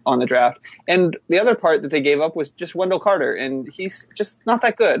on the draft. And the other part that they gave up was just Wendell Carter, and he's just not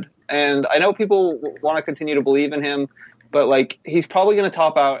that good. And I know people want to continue to believe in him, but he's probably going to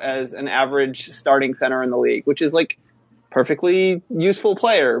top out as an average starting center in the league, which is perfectly useful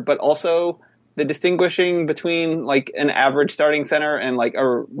player, but also the distinguishing between an average starting center and a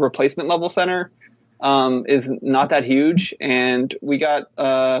replacement level center is not that huge. And we got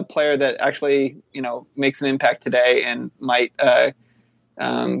a player that actually, makes an impact today and might,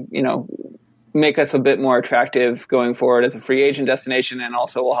 make us a bit more attractive going forward as a free agent destination, and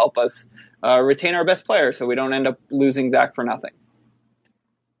also will help us retain our best player so we don't end up losing Zach for nothing.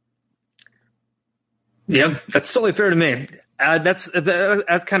 Yeah, that's totally fair to me. I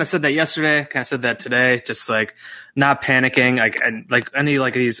kind of said that yesterday, kind of said that today, just not panicking,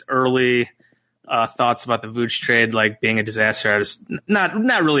 any these early thoughts about the Vooch trade being a disaster. I was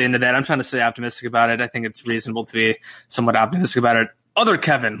not really into that. I'm trying to stay optimistic about it. I think it's reasonable to be somewhat optimistic about it. Other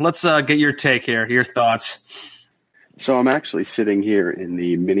Kevin, let's get your take here, your thoughts. So I'm actually sitting here in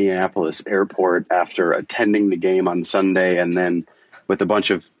the Minneapolis airport after attending the game on Sunday and then with a bunch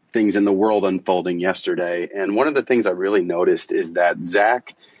of things in the world unfolding yesterday. And one of the things I really noticed is that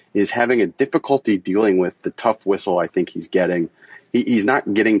Zach is having a difficulty dealing with the tough whistle I think he's getting. He's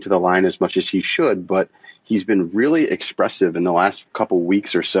not getting to the line as much as he should, but he's been really expressive in the last couple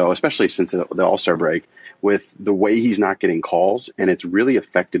weeks or so, especially since the All-Star break, with the way he's not getting calls, and it's really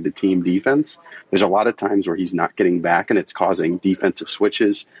affected the team defense. There's a lot of times where he's not getting back, and it's causing defensive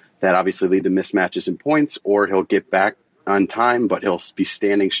switches that obviously lead to mismatches in points, or he'll get back on time, but he'll be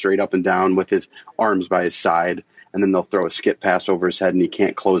standing straight up and down with his arms by his side, and then they'll throw a skip pass over his head, and he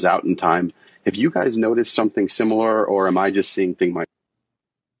can't close out in time. Have you guys noticed something similar, or am I just seeing things?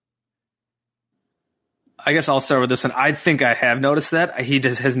 I guess I'll start with this one. I think I have noticed that. He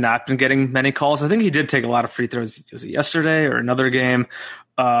just has not been getting many calls. I think he did take a lot of free throws. Was it yesterday or another game?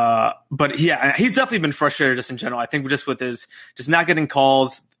 But yeah, he's definitely been frustrated just in general. I think just with his just not getting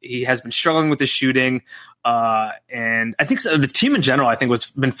calls, he has been struggling with his shooting. And I think the team in general, I think, was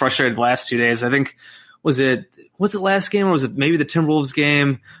been frustrated the last 2 days. I think, was it last game or was it maybe the Timberwolves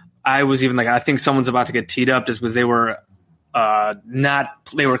game? I was even like, I think someone's about to get teed up just because they were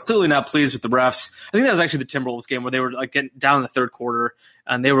clearly not pleased with the refs. I think that was actually the Timberwolves game where they were like getting down in the third quarter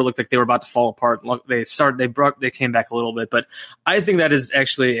and they looked like they were about to fall apart. They came back a little bit, but I think that is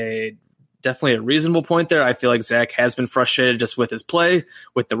actually definitely a reasonable point there. I feel like Zach has been frustrated just with his play,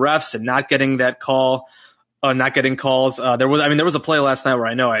 with the refs and not getting that call, not getting calls. There was a play last night where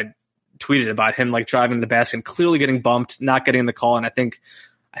I know I tweeted about him like driving to the basket and clearly getting bumped, not getting the call. And I think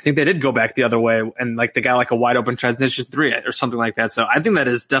they did go back the other way and like they got like a wide open transition three or something like that. So I think that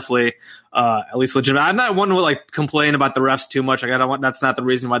is definitely at least legitimate. I'm not one to like complain about the refs too much. That's not the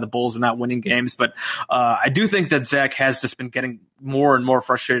reason why the Bulls are not winning games, but I do think that Zach has just been getting more and more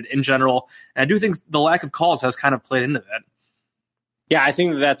frustrated in general. And I do think the lack of calls has kind of played into that. Yeah, I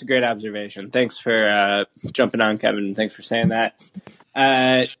think that's a great observation. Thanks for jumping on, Kevin. Thanks for saying that.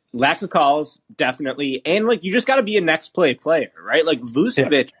 Lack of calls, definitely. And, like, you just got to be a next play player, right? Like,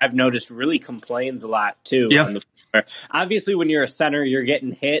 Vucevic, I've noticed, really complains a lot, too. Yeah. On the floor. Obviously, when you're a center, you're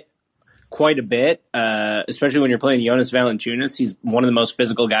getting hit quite a bit, especially when you're playing Jonas Valanciunas. He's one of the most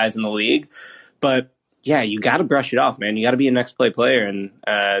physical guys in the league. But, yeah, you got to brush it off, man. You got to be a next play player, and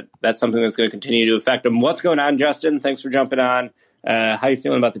that's something that's going to continue to affect him. What's going on, Justin? Thanks for jumping on. How are you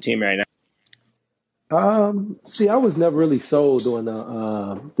feeling about the team right now? I was never really sold on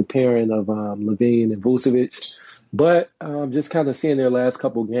the pairing of Levine and Vucevic, but just kind of seeing their last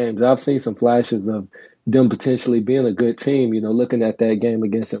couple games, I've seen some flashes of them potentially being a good team. You know, looking at that game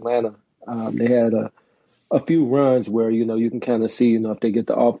against Atlanta, they had a few runs where you can kind of see if they get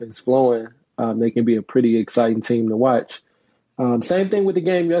the offense flowing, they can be a pretty exciting team to watch. Same thing with the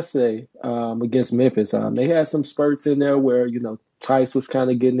game yesterday against Memphis. They had some spurts in there where Tice was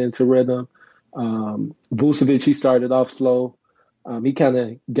kind of getting into rhythm. Vucevic, he started off slow. He kind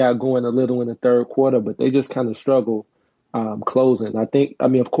of got going a little in the third quarter, but they just kind of struggled closing.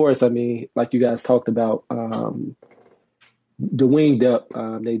 Of course, like you guys talked about, the wing depth.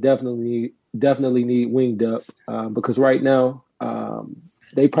 They definitely need wing depth because right now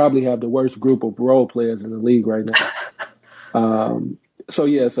they probably have the worst group of role players in the league right now.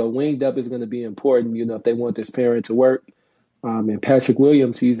 So wing depth is going to be important, if they want this pairing to work. And Patrick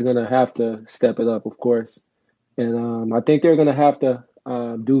Williams, he's going to have to step it up, of course. And I think they're going to have to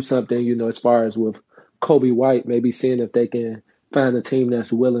do something, as far as with Kobe White, maybe seeing if they can find a team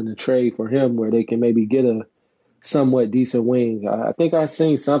that's willing to trade for him where they can maybe get a somewhat decent wing. I think I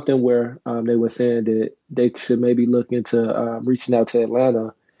seen something where they were saying that they should maybe look into reaching out to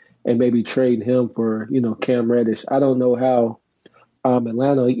Atlanta and maybe trading him for, Cam Reddish. I don't know how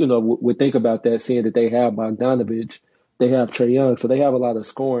Atlanta, would think about that, seeing that they have Bogdanovich. They have Trae Young, so they have a lot of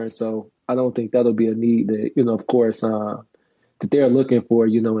scoring. So I don't think that'll be a need that, of course, that they're looking for,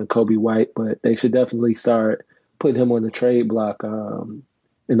 in Kobe White. But they should definitely start putting him on the trade block in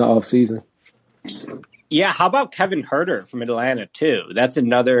the offseason. Yeah, how about Kevin Huerter from Atlanta, too? That's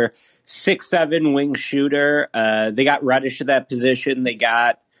another 6'7" wing shooter. They got Reddish at that position. They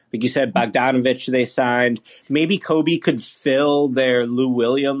got, like you said, Bogdanovich they signed. Maybe Kobe could fill their Lou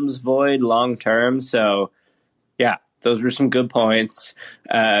Williams void long term. So, yeah. Those were some good points.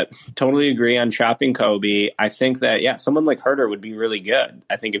 Totally agree on shopping Kobe. I think that, someone like Huerter would be really good.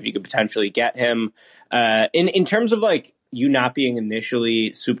 I think if you could potentially get him in terms of like you not being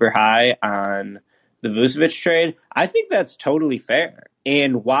initially super high on the Vucevic trade, I think that's totally fair.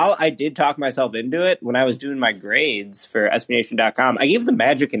 And while I did talk myself into it, when I was doing my grades for SBNation.com, I gave the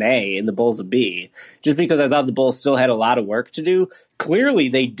Magic an A and the Bulls a B, just because I thought the Bulls still had a lot of work to do. Clearly,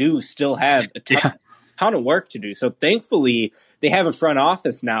 they do still have a ton of work to do. So thankfully, they have a front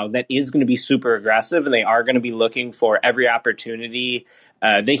office now that is going to be super aggressive, and they are going to be looking for every opportunity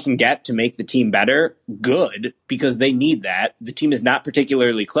they can get to make the team better. Good, because they need that. The team is not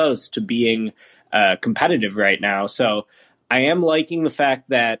particularly close to being competitive right now. So I am liking the fact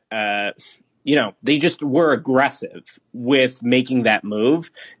that, they just were aggressive with making that move.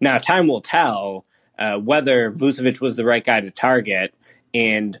 Now, time will tell whether Vucevic was the right guy to target.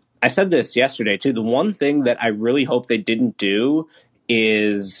 And I said this yesterday, too. The one thing that I really hope they didn't do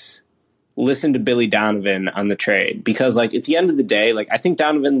is listen to Billy Donovan on the trade. Because, like, at the end of the day, like, I think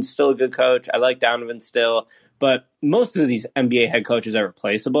Donovan's still a good coach. I like Donovan still. But most of these NBA head coaches are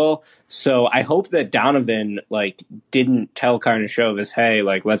replaceable. So I hope that Donovan, like, didn't tell Karnisovas, hey,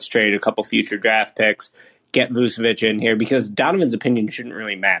 like, let's trade a couple future draft picks, get Vucevic in here. Because Donovan's opinion shouldn't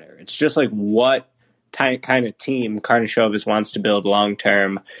really matter. It's just, like, what kind of team Karnisovas wants to build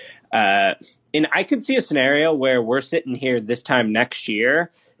long-term. And I could see a scenario where we're sitting here this time next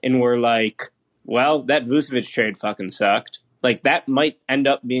year and we're like, well, that Vucevic trade fucking sucked. Like, that might end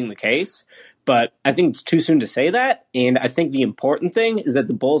up being the case, but I think it's too soon to say that. And I think the important thing is that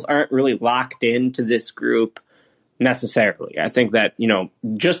the Bulls aren't really locked into this group necessarily. I think that, you know,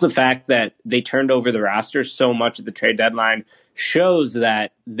 just the fact that they turned over the roster so much at the trade deadline shows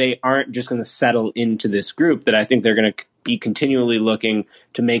that they aren't just going to settle into this group, that I think they're going to be continually looking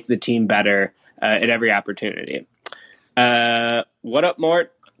to make the team better at every opportunity. What up,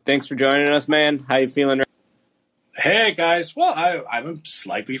 Mort? Thanks for joining us, man. How you feeling? Hey, guys. Well, I'm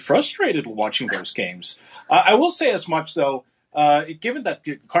slightly frustrated watching those games. I will say as much, though. Given that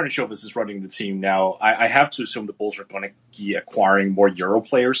Karnisovas is running the team now, I have to assume the Bulls are going to be acquiring more Euro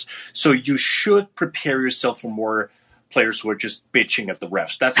players. So you should prepare yourself for more players who are just bitching at the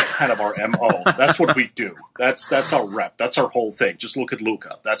refs. That's kind of our MO. That's what we do. That's our rep. That's our whole thing. Just look at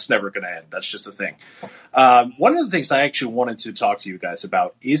Luka. That's never going to end. That's just a thing. One of the things I actually wanted to talk to you guys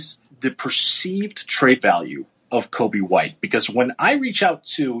about is the perceived trade value of Coby White, because when I reach out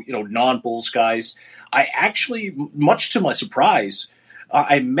to, you know, non-Bulls guys, I actually, much to my surprise,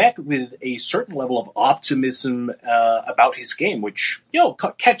 I met with a certain level of optimism about his game, which, you know,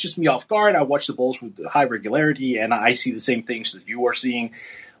 catches me off guard. I watch the Bulls with high regularity, and I see the same things that you are seeing.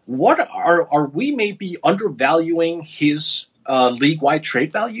 What are we maybe undervaluing his league-wide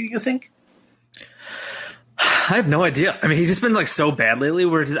trade value, you think? I have no idea. I mean, he's just been like so bad lately.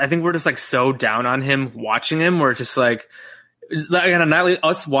 I think we're just like so down on him watching him. We're just like on a nightly,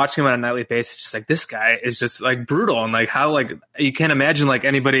 us watching him on a nightly basis, just like this guy is just like brutal, and like how like you can't imagine like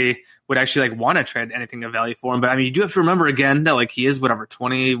anybody would actually like want to trade anything of value for him. But I mean, you do have to remember again that like he is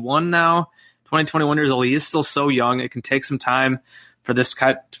 21 now, 21 years old. He is still so young. It can take some time for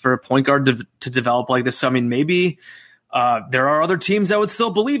a point guard to develop like this. So I mean, maybe. There are other teams that would still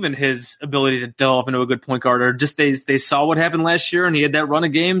believe in his ability to develop into a good point guard, or just they saw what happened last year and he had that run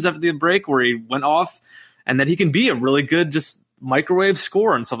of games after the break where he went off, and that he can be a really good just microwave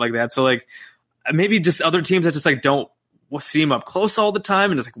scorer and stuff like that. So like maybe just other teams that just like don't see him up close all the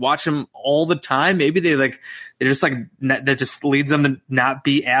time and just like watch him all the time. Maybe that just leads them to not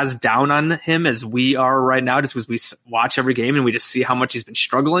be as down on him as we are right now, just because we watch every game and we just see how much he's been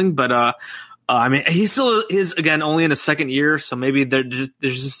struggling. But I mean, he still is, again, only in his second year, so maybe there's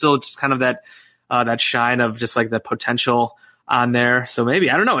just still just kind of that shine of just like the potential on there. So maybe,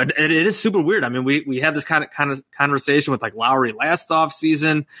 I don't know. It is super weird. I mean, we had this kind of conversation with like Lowry last off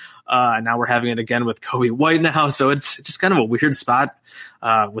season, and now we're having it again with Coby White now. So it's just kind of a weird spot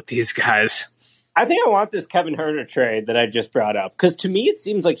with these guys. I think I want this Kevin Huerter trade that I just brought up, because to me it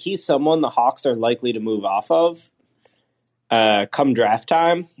seems like he's someone the Hawks are likely to move off of. Come draft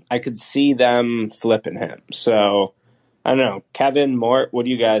time, I could see them flipping him. So I don't know, Kevin, Mort, what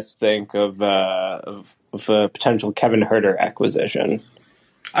do you guys think of a potential Kevin Huerter acquisition?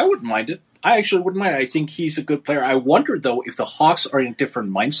 I wouldn't mind it. I actually wouldn't mind it. I think he's a good player. I wonder though if the Hawks are in a different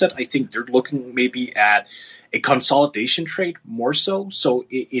mindset. I think they're looking maybe at a consolidation trade more so. So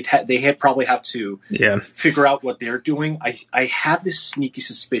they probably have to figure out what they're doing. I have this sneaky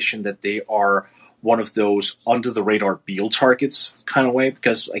suspicion that they are one of those under the radar Beal targets kind of way,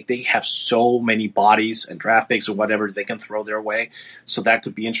 because like they have so many bodies and draft picks or whatever they can throw their way. So that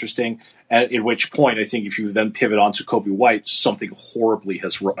could be interesting. At which point, I think if you then pivot onto Coby White, something horribly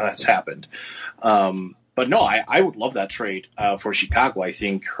has happened. But no, I would love that trade for Chicago. I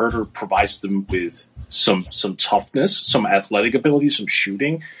think Huerter provides them with some toughness, some athletic ability, some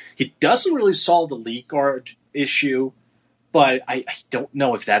shooting. He doesn't really solve the lead guard issue, but I don't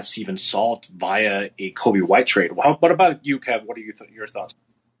know if that's even solved via a Coby White trade. What about you, Kev? What are your thoughts?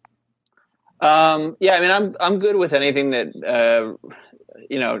 Yeah, I mean, I'm good with anything that,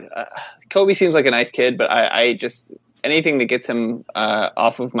 Coby seems like a nice kid, but I just, anything that gets him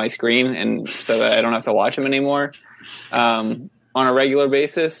off of my screen and so that I don't have to watch him anymore on a regular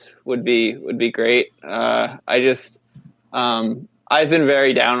basis would be great. I've been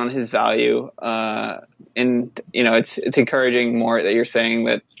very down on his value. And it's encouraging more that you're saying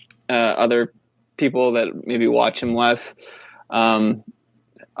that are people that maybe watch him less are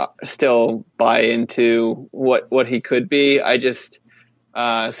still buy into what he could be. I just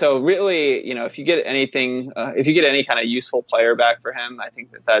so really, if you get anything, if you get any kind of useful player back for him, I think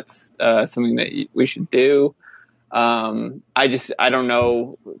that's something that we should do. I don't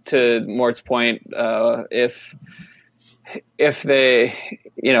know, to Mort's point, if they,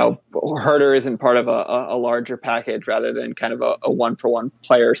 Herter isn't part of a larger package rather than kind of a one-for-one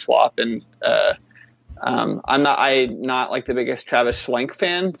player swap. And I'm not like the biggest Travis Schlenk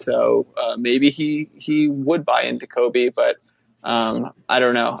fan, so maybe he would buy into Kobe, but I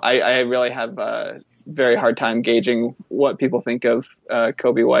don't know. I really have a very hard time gauging what people think of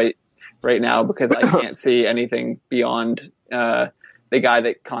Kobe White right now, because I can't see anything beyond the guy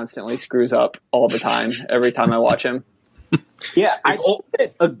that constantly screws up all the time, every time I watch him. Yeah, I think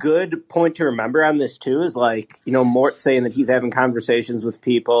that a good point to remember on this too is Mort saying that he's having conversations with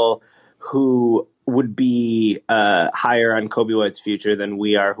people who would be higher on Kobe White's future than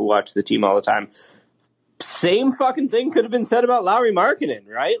we are, who watch the team all the time. Same fucking thing could have been said about Lauri Markkanen,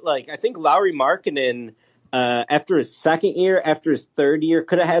 right? I think Lauri Markkanen, after his second year, after his third year,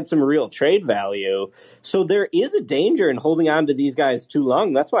 could have had some real trade value. So there is a danger in holding on to these guys too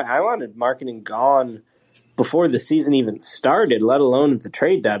long. That's why I wanted Markkanen gone before the season even started, let alone at the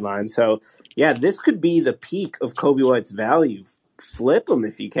trade deadline. So, yeah, this could be the peak of Kobe White's value. Flip him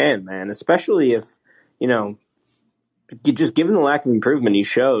if you can, man, especially if, just given the lack of improvement he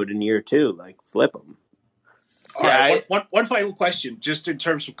showed in year two, flip him. All right, one final question, just in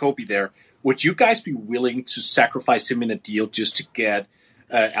terms of Kobe there. Would you guys be willing to sacrifice him in a deal just to get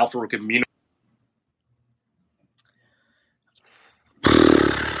Al-Farouq Aminu?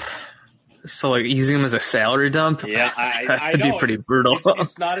 So, using him as a salary dump? Yeah, I know. That'd be pretty brutal.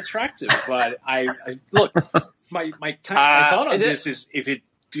 It's not attractive, but I look, my thought on this is if it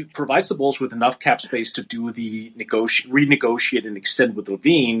provides the Bulls with enough cap space to do the renegotiate and extend with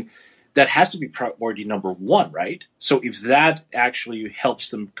LaVine, that has to be priority number one, right? So if that actually helps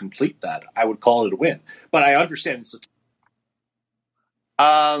them complete that, I would call it a win. But I understand it's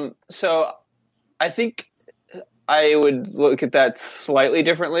so I think I would look at that slightly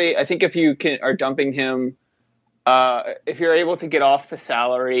differently. I think if you are dumping him, if you're able to get off the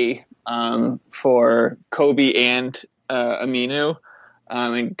salary for Kobe and Aminu,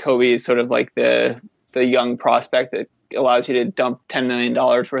 and Kobe is sort of like the young prospect that allows you to dump $10 million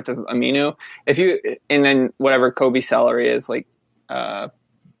worth of Aminu. And then whatever Kobe's salary is, I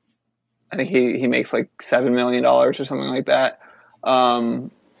think he makes $7 million or something like that.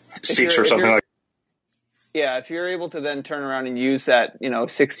 6 or something like. Yeah, if you're able to then turn around and use that,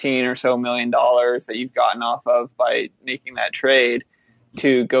 $16 or so million that you've gotten off of by making that trade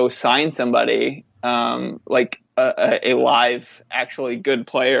to go sign somebody, like a live, actually good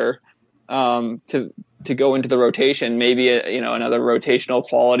player, to go into the rotation, maybe another rotational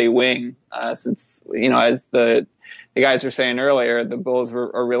quality wing, since as the guys were saying earlier, the Bulls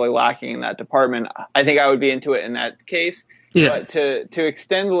are really lacking in that department. I think I would be into it in that case. Yeah. But to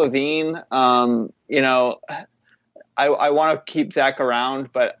extend LaVine, I want to keep Zach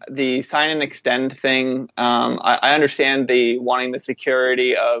around, but the sign and extend thing, I understand the wanting the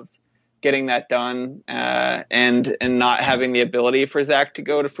security of getting that done, and not having the ability for Zach to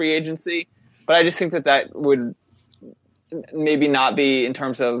go to free agency. But I just think that would maybe not be, in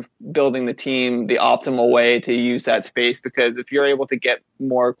terms of building the team, the optimal way to use that space, because if you're able to get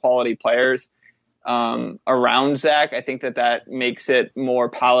more quality players around Zach, I think that makes it more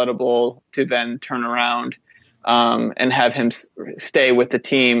palatable to then turn around and have him stay with the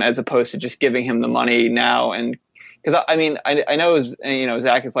team, as opposed to just giving him the money now. And because I know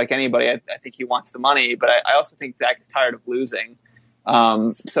Zach is like anybody. I think he wants the money, but I also think Zach is tired of losing.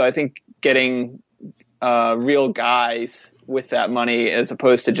 So I think getting real guys with that money, as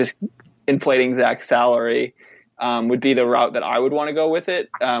opposed to just inflating Zach's salary, would be the route that I would want to go with it,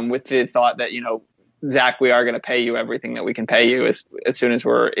 with the thought that, Zach, we are going to pay you everything that we can pay you as soon as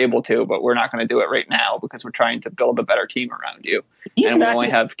we're able to, but we're not going to do it right now because we're trying to build a better team around you. And we only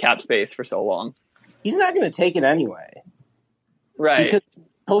have cap space for so long. He's not going to take it anyway. Right. Because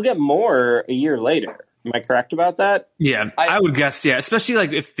he'll get more a year later. Am I correct about that? Yeah, I would guess, yeah.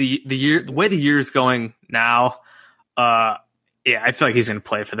 Especially if the way the year is going now, I feel like he's going to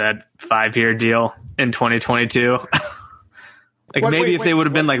play for that 5-year deal in 2022. If they would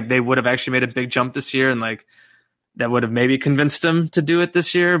have been they would have actually made a big jump this year, and that would have maybe convinced him to do it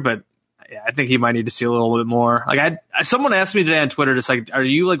this year. But yeah, I think he might need to see a little bit more. Someone asked me today on Twitter, just are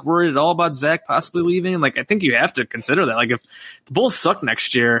you worried at all about Zach possibly leaving? And I think you have to consider that. If the Bulls suck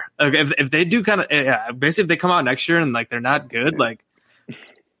next year, if they do basically if they come out next year and they're not good,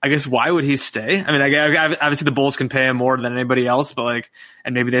 I guess why would he stay? I mean, obviously the Bulls can pay him more than anybody else, but like,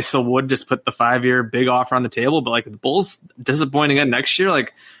 and maybe they still would just put the 5-year big offer on the table. But like, if the Bulls disappointing again next year,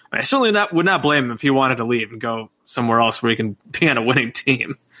 like, I certainly would not blame him if he wanted to leave and go somewhere else where he can be on a winning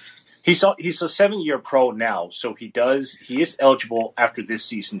team. He's a 7-year pro now, so he is eligible after this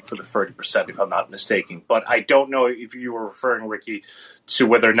season for the 30%, if I'm not mistaken. But I don't know if you were referring, Ricky, to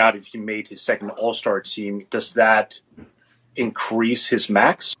whether or not if he made his second All-Star team, does that increase his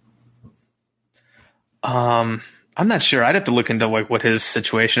max? I'm not sure. I'd have to look into like what his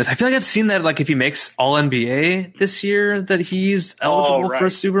situation is. I feel like I've seen that like if he makes All NBA this year, that he's eligible for a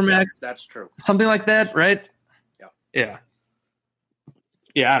Supermax. Yeah, that's true. Something like that, right? Yeah.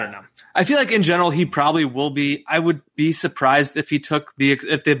 Yeah, I don't know. I feel like in general he probably will be. I would be surprised if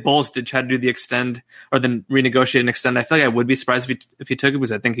if the Bulls did try to do the extend or then renegotiate and extend. I feel like I would be surprised if he took it,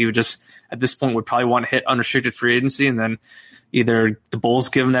 because I think he would just at this point would probably want to hit unrestricted free agency, and then either the Bulls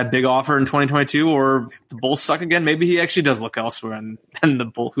give him that big offer in 2022, or if the Bulls suck again, maybe he actually does look elsewhere, and the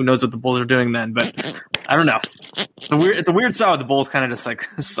Bull, who knows what the Bulls are doing then. But I don't know. It's a weird spot with the Bulls kind of just like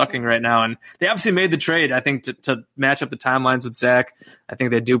sucking right now, and they obviously made the trade, I think, to match up the timelines with Zach. I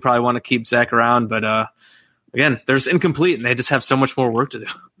think they do probably want to keep Zach around, but again, they're just incomplete, and they just have so much more work to do.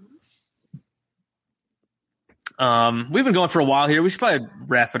 We've been going for a while here. We should probably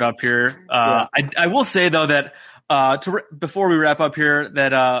wrap it up here. I will say though that before we wrap up here,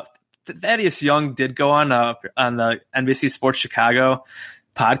 that Thaddeus Young did go on the NBC Sports Chicago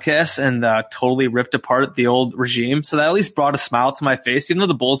podcast and totally ripped apart the old regime. So that at least brought a smile to my face, even though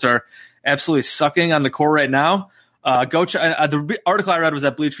the Bulls are absolutely sucking on the core right now. The article I read was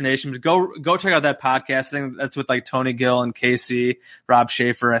at Bleacher Nation. Go check out that podcast. I think that's with like Tony Gill and Casey, Rob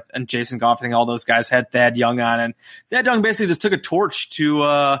Schaefer, and Jason Goff. I think all those guys had Thad Young on, and Thad Young basically just took a torch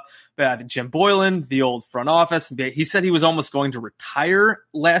to Jim Boylan, the old front office. He said he was almost going to retire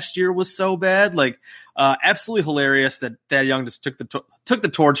last year, was so bad. Like, absolutely hilarious that Thad Young just took the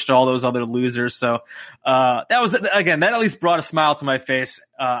torch to all those other losers. So that was, again, that at least brought a smile to my face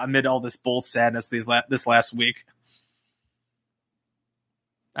amid all this Bulls sadness this last week.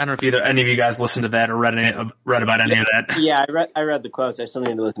 I don't know if any of you guys listened to that or read about any of that. Yeah, I read the quotes. I still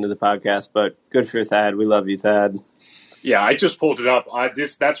need to listen to the podcast, but good for Thad. We love you, Thad. Yeah, I just pulled it up.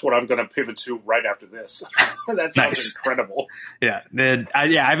 That's what I'm going to pivot to right after this. That sounds incredible. Yeah, I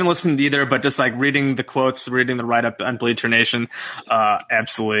haven't listened either, but just like reading the quotes, reading the write-up on Bleacher Nation,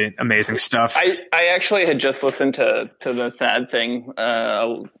 absolutely amazing stuff. I actually had just listened to the Thad thing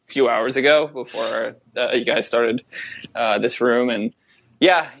a few hours ago before you guys started this room, and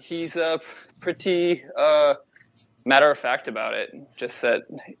yeah, he's pretty matter of fact about it. Just that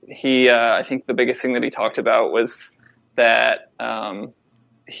I think the biggest thing that he talked about was that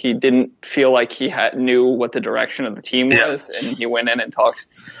he didn't feel like he knew what the direction of the team was, and he went in and talked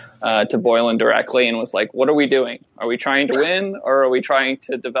to Boylan directly and was like, "What are we doing? Are we trying to win or are we trying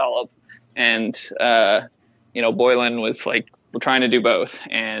to develop?" And Boylan was like, "We're trying to do both."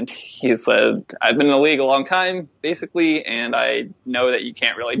 And he said, "I've been in the league a long time, basically, and I know that you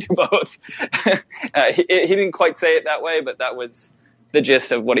can't really do both." He didn't quite say it that way, but that was the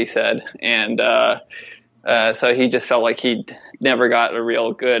gist of what he said. And so he just felt like he'd never got a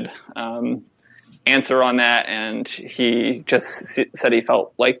real good answer on that. And he just said he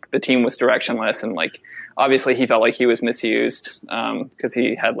felt like the team was directionless. And like, obviously he felt like he was misused because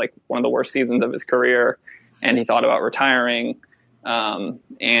he had like one of the worst seasons of his career. And he thought about retiring. And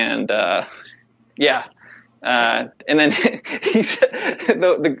then he said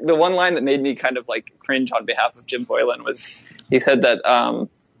the one line that made me kind of like cringe on behalf of Jim Boylan was, he said that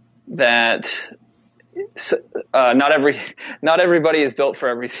not everybody is built for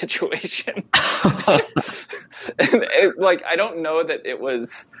every situation. And I don't know that it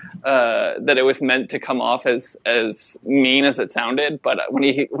was meant to come off as mean as it sounded, but when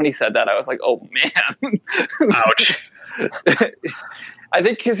he said that, I was like, oh man, ouch. I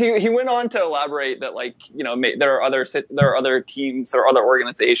think because he went on to elaborate that there are other teams or other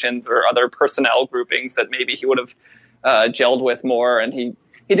organizations or other personnel groupings that maybe he would have gelled with more, and he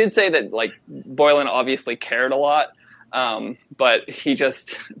did say that like Boylan obviously cared a lot, but he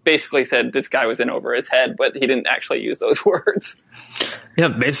just basically said this guy was in over his head, but he didn't actually use those words. Yeah,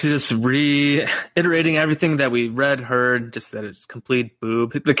 basically just reiterating everything that we heard, just that it's complete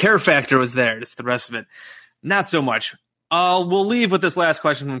boob. The care factor was there, just the rest of it, not so much. We'll leave with this last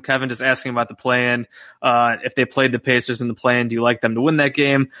question from Kevin, just asking about the play-in. If they played the Pacers in the play-in, do you like them to win that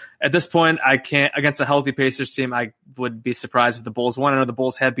game? At this point, I can't. Against a healthy Pacers team, I would be surprised if the Bulls won. I know the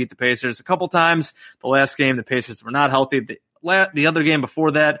Bulls have beat the Pacers a couple times. The last game, the Pacers were not healthy. The other game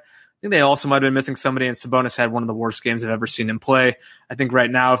before that, think they also might have been missing somebody, and Sabonis had one of the worst games I've ever seen him play. I think right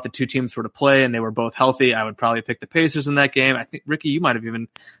now, if the two teams were to play and they were both healthy, I would probably pick the Pacers in that game. I think, Ricky, you might have even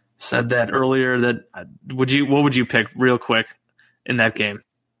said that earlier. That what would you pick real quick in that game?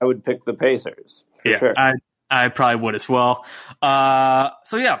 I would pick the Pacers. For sure. I probably would as well.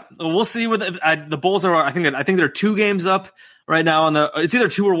 So yeah, we'll see. The Bulls are. I think they're 2 games up right now on it's either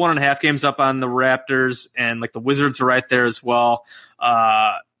 2 or 1.5 games up on the Raptors, and like the Wizards are right there as well.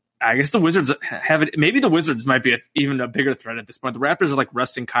 I guess the Wizards have it. Maybe the Wizards might be even a bigger threat at this point. The Raptors are like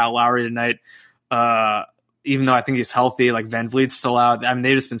resting Kyle Lowry tonight. Even though I think he's healthy, like Van Vliet's still out. I mean,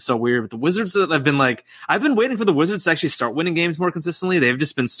 they've just been so weird. But the Wizards have been like, I've been waiting for the Wizards to actually start winning games more consistently. They've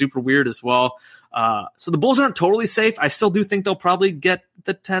just been super weird as well. So the Bulls aren't totally safe. I still do think they'll probably get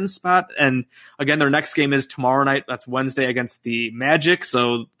the 10 spot. And again, their next game is tomorrow night. That's Wednesday against the Magic.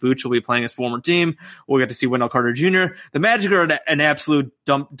 So Vooch will be playing his former team. We'll get to see Wendell Carter Jr. The Magic are an absolute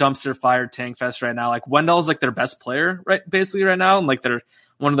dumpster fire tank fest right now. Like Wendell's like their best player, right? Basically right now. And like they're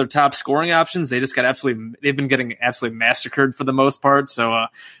one of their top scoring options. They've been getting absolutely massacred for the most part. So if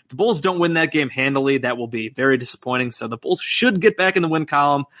the Bulls don't win that game handily, that will be very disappointing. So the Bulls should get back in the win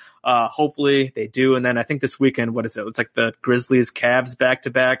column. Hopefully they do. And then I think this weekend, what is it? It's like the Grizzlies, Cavs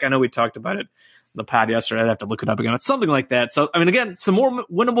back-to-back. I know we talked about it in the pod yesterday. I'd have to look it up again. It's something like that. So, I mean, again, some more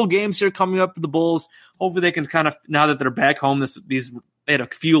winnable games here coming up for the Bulls. Hopefully they can kind of, now that they're back home, they had a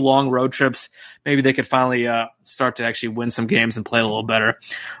few long road trips. Maybe they could finally start to actually win some games and play a little better.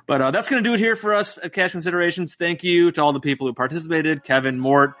 But that's going to do it here for us at Cash Considerations. Thank you to all the people who participated. Kevin,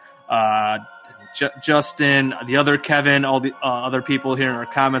 Mort, Justin, the other Kevin, all the other people here in our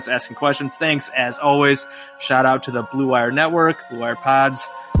comments asking questions. Thanks, as always. Shout out to the Blue Wire Network, Blue Wire Pods.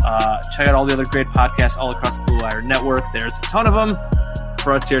 Check out all the other great podcasts all across the Blue Wire Network. There's a ton of them.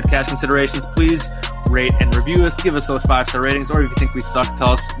 For us here at Cash Considerations, please rate and review us. Give us those 5-star ratings, or if you think we suck,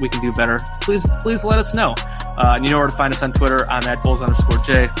 tell us we can do better. Please let us know. And you know where to find us on Twitter. I'm at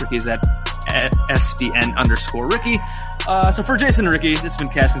Bulls_J. Ricky is at SBN_Ricky. So for Jason and Ricky, this has been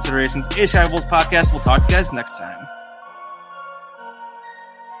Cash Considerations, a Chicago Bulls podcast. We'll talk to you guys next time.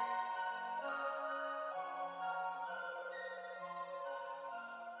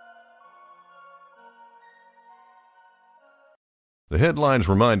 The headlines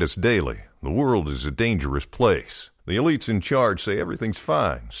remind us daily, the world is a dangerous place. The elites in charge say everything's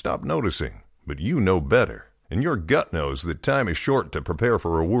fine, stop noticing. But you know better. And your gut knows that time is short to prepare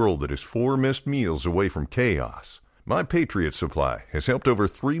for a world that is 4 missed meals away from chaos. My Patriot Supply has helped over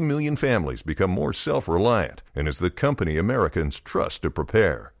 3 million families become more self-reliant and is the company Americans trust to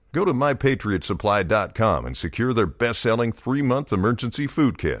prepare. Go to MyPatriotSupply.com and secure their best-selling 3-month emergency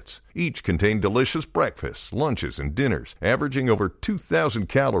food kits. Each contain delicious breakfasts, lunches, and dinners, averaging over 2,000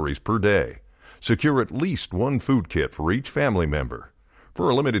 calories per day. Secure at least 1 food kit for each family member. For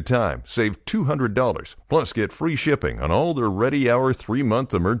a limited time, save $200, plus get free shipping on all their Ready Hour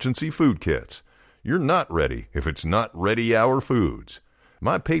 3-month emergency food kits. You're not ready if it's not Ready Hour Foods.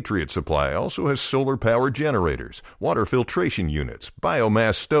 My Patriot Supply also has solar-powered generators, water filtration units,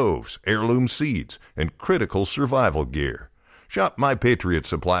 biomass stoves, heirloom seeds, and critical survival gear. Shop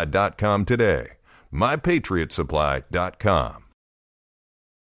MyPatriotSupply.com today. MyPatriotSupply.com.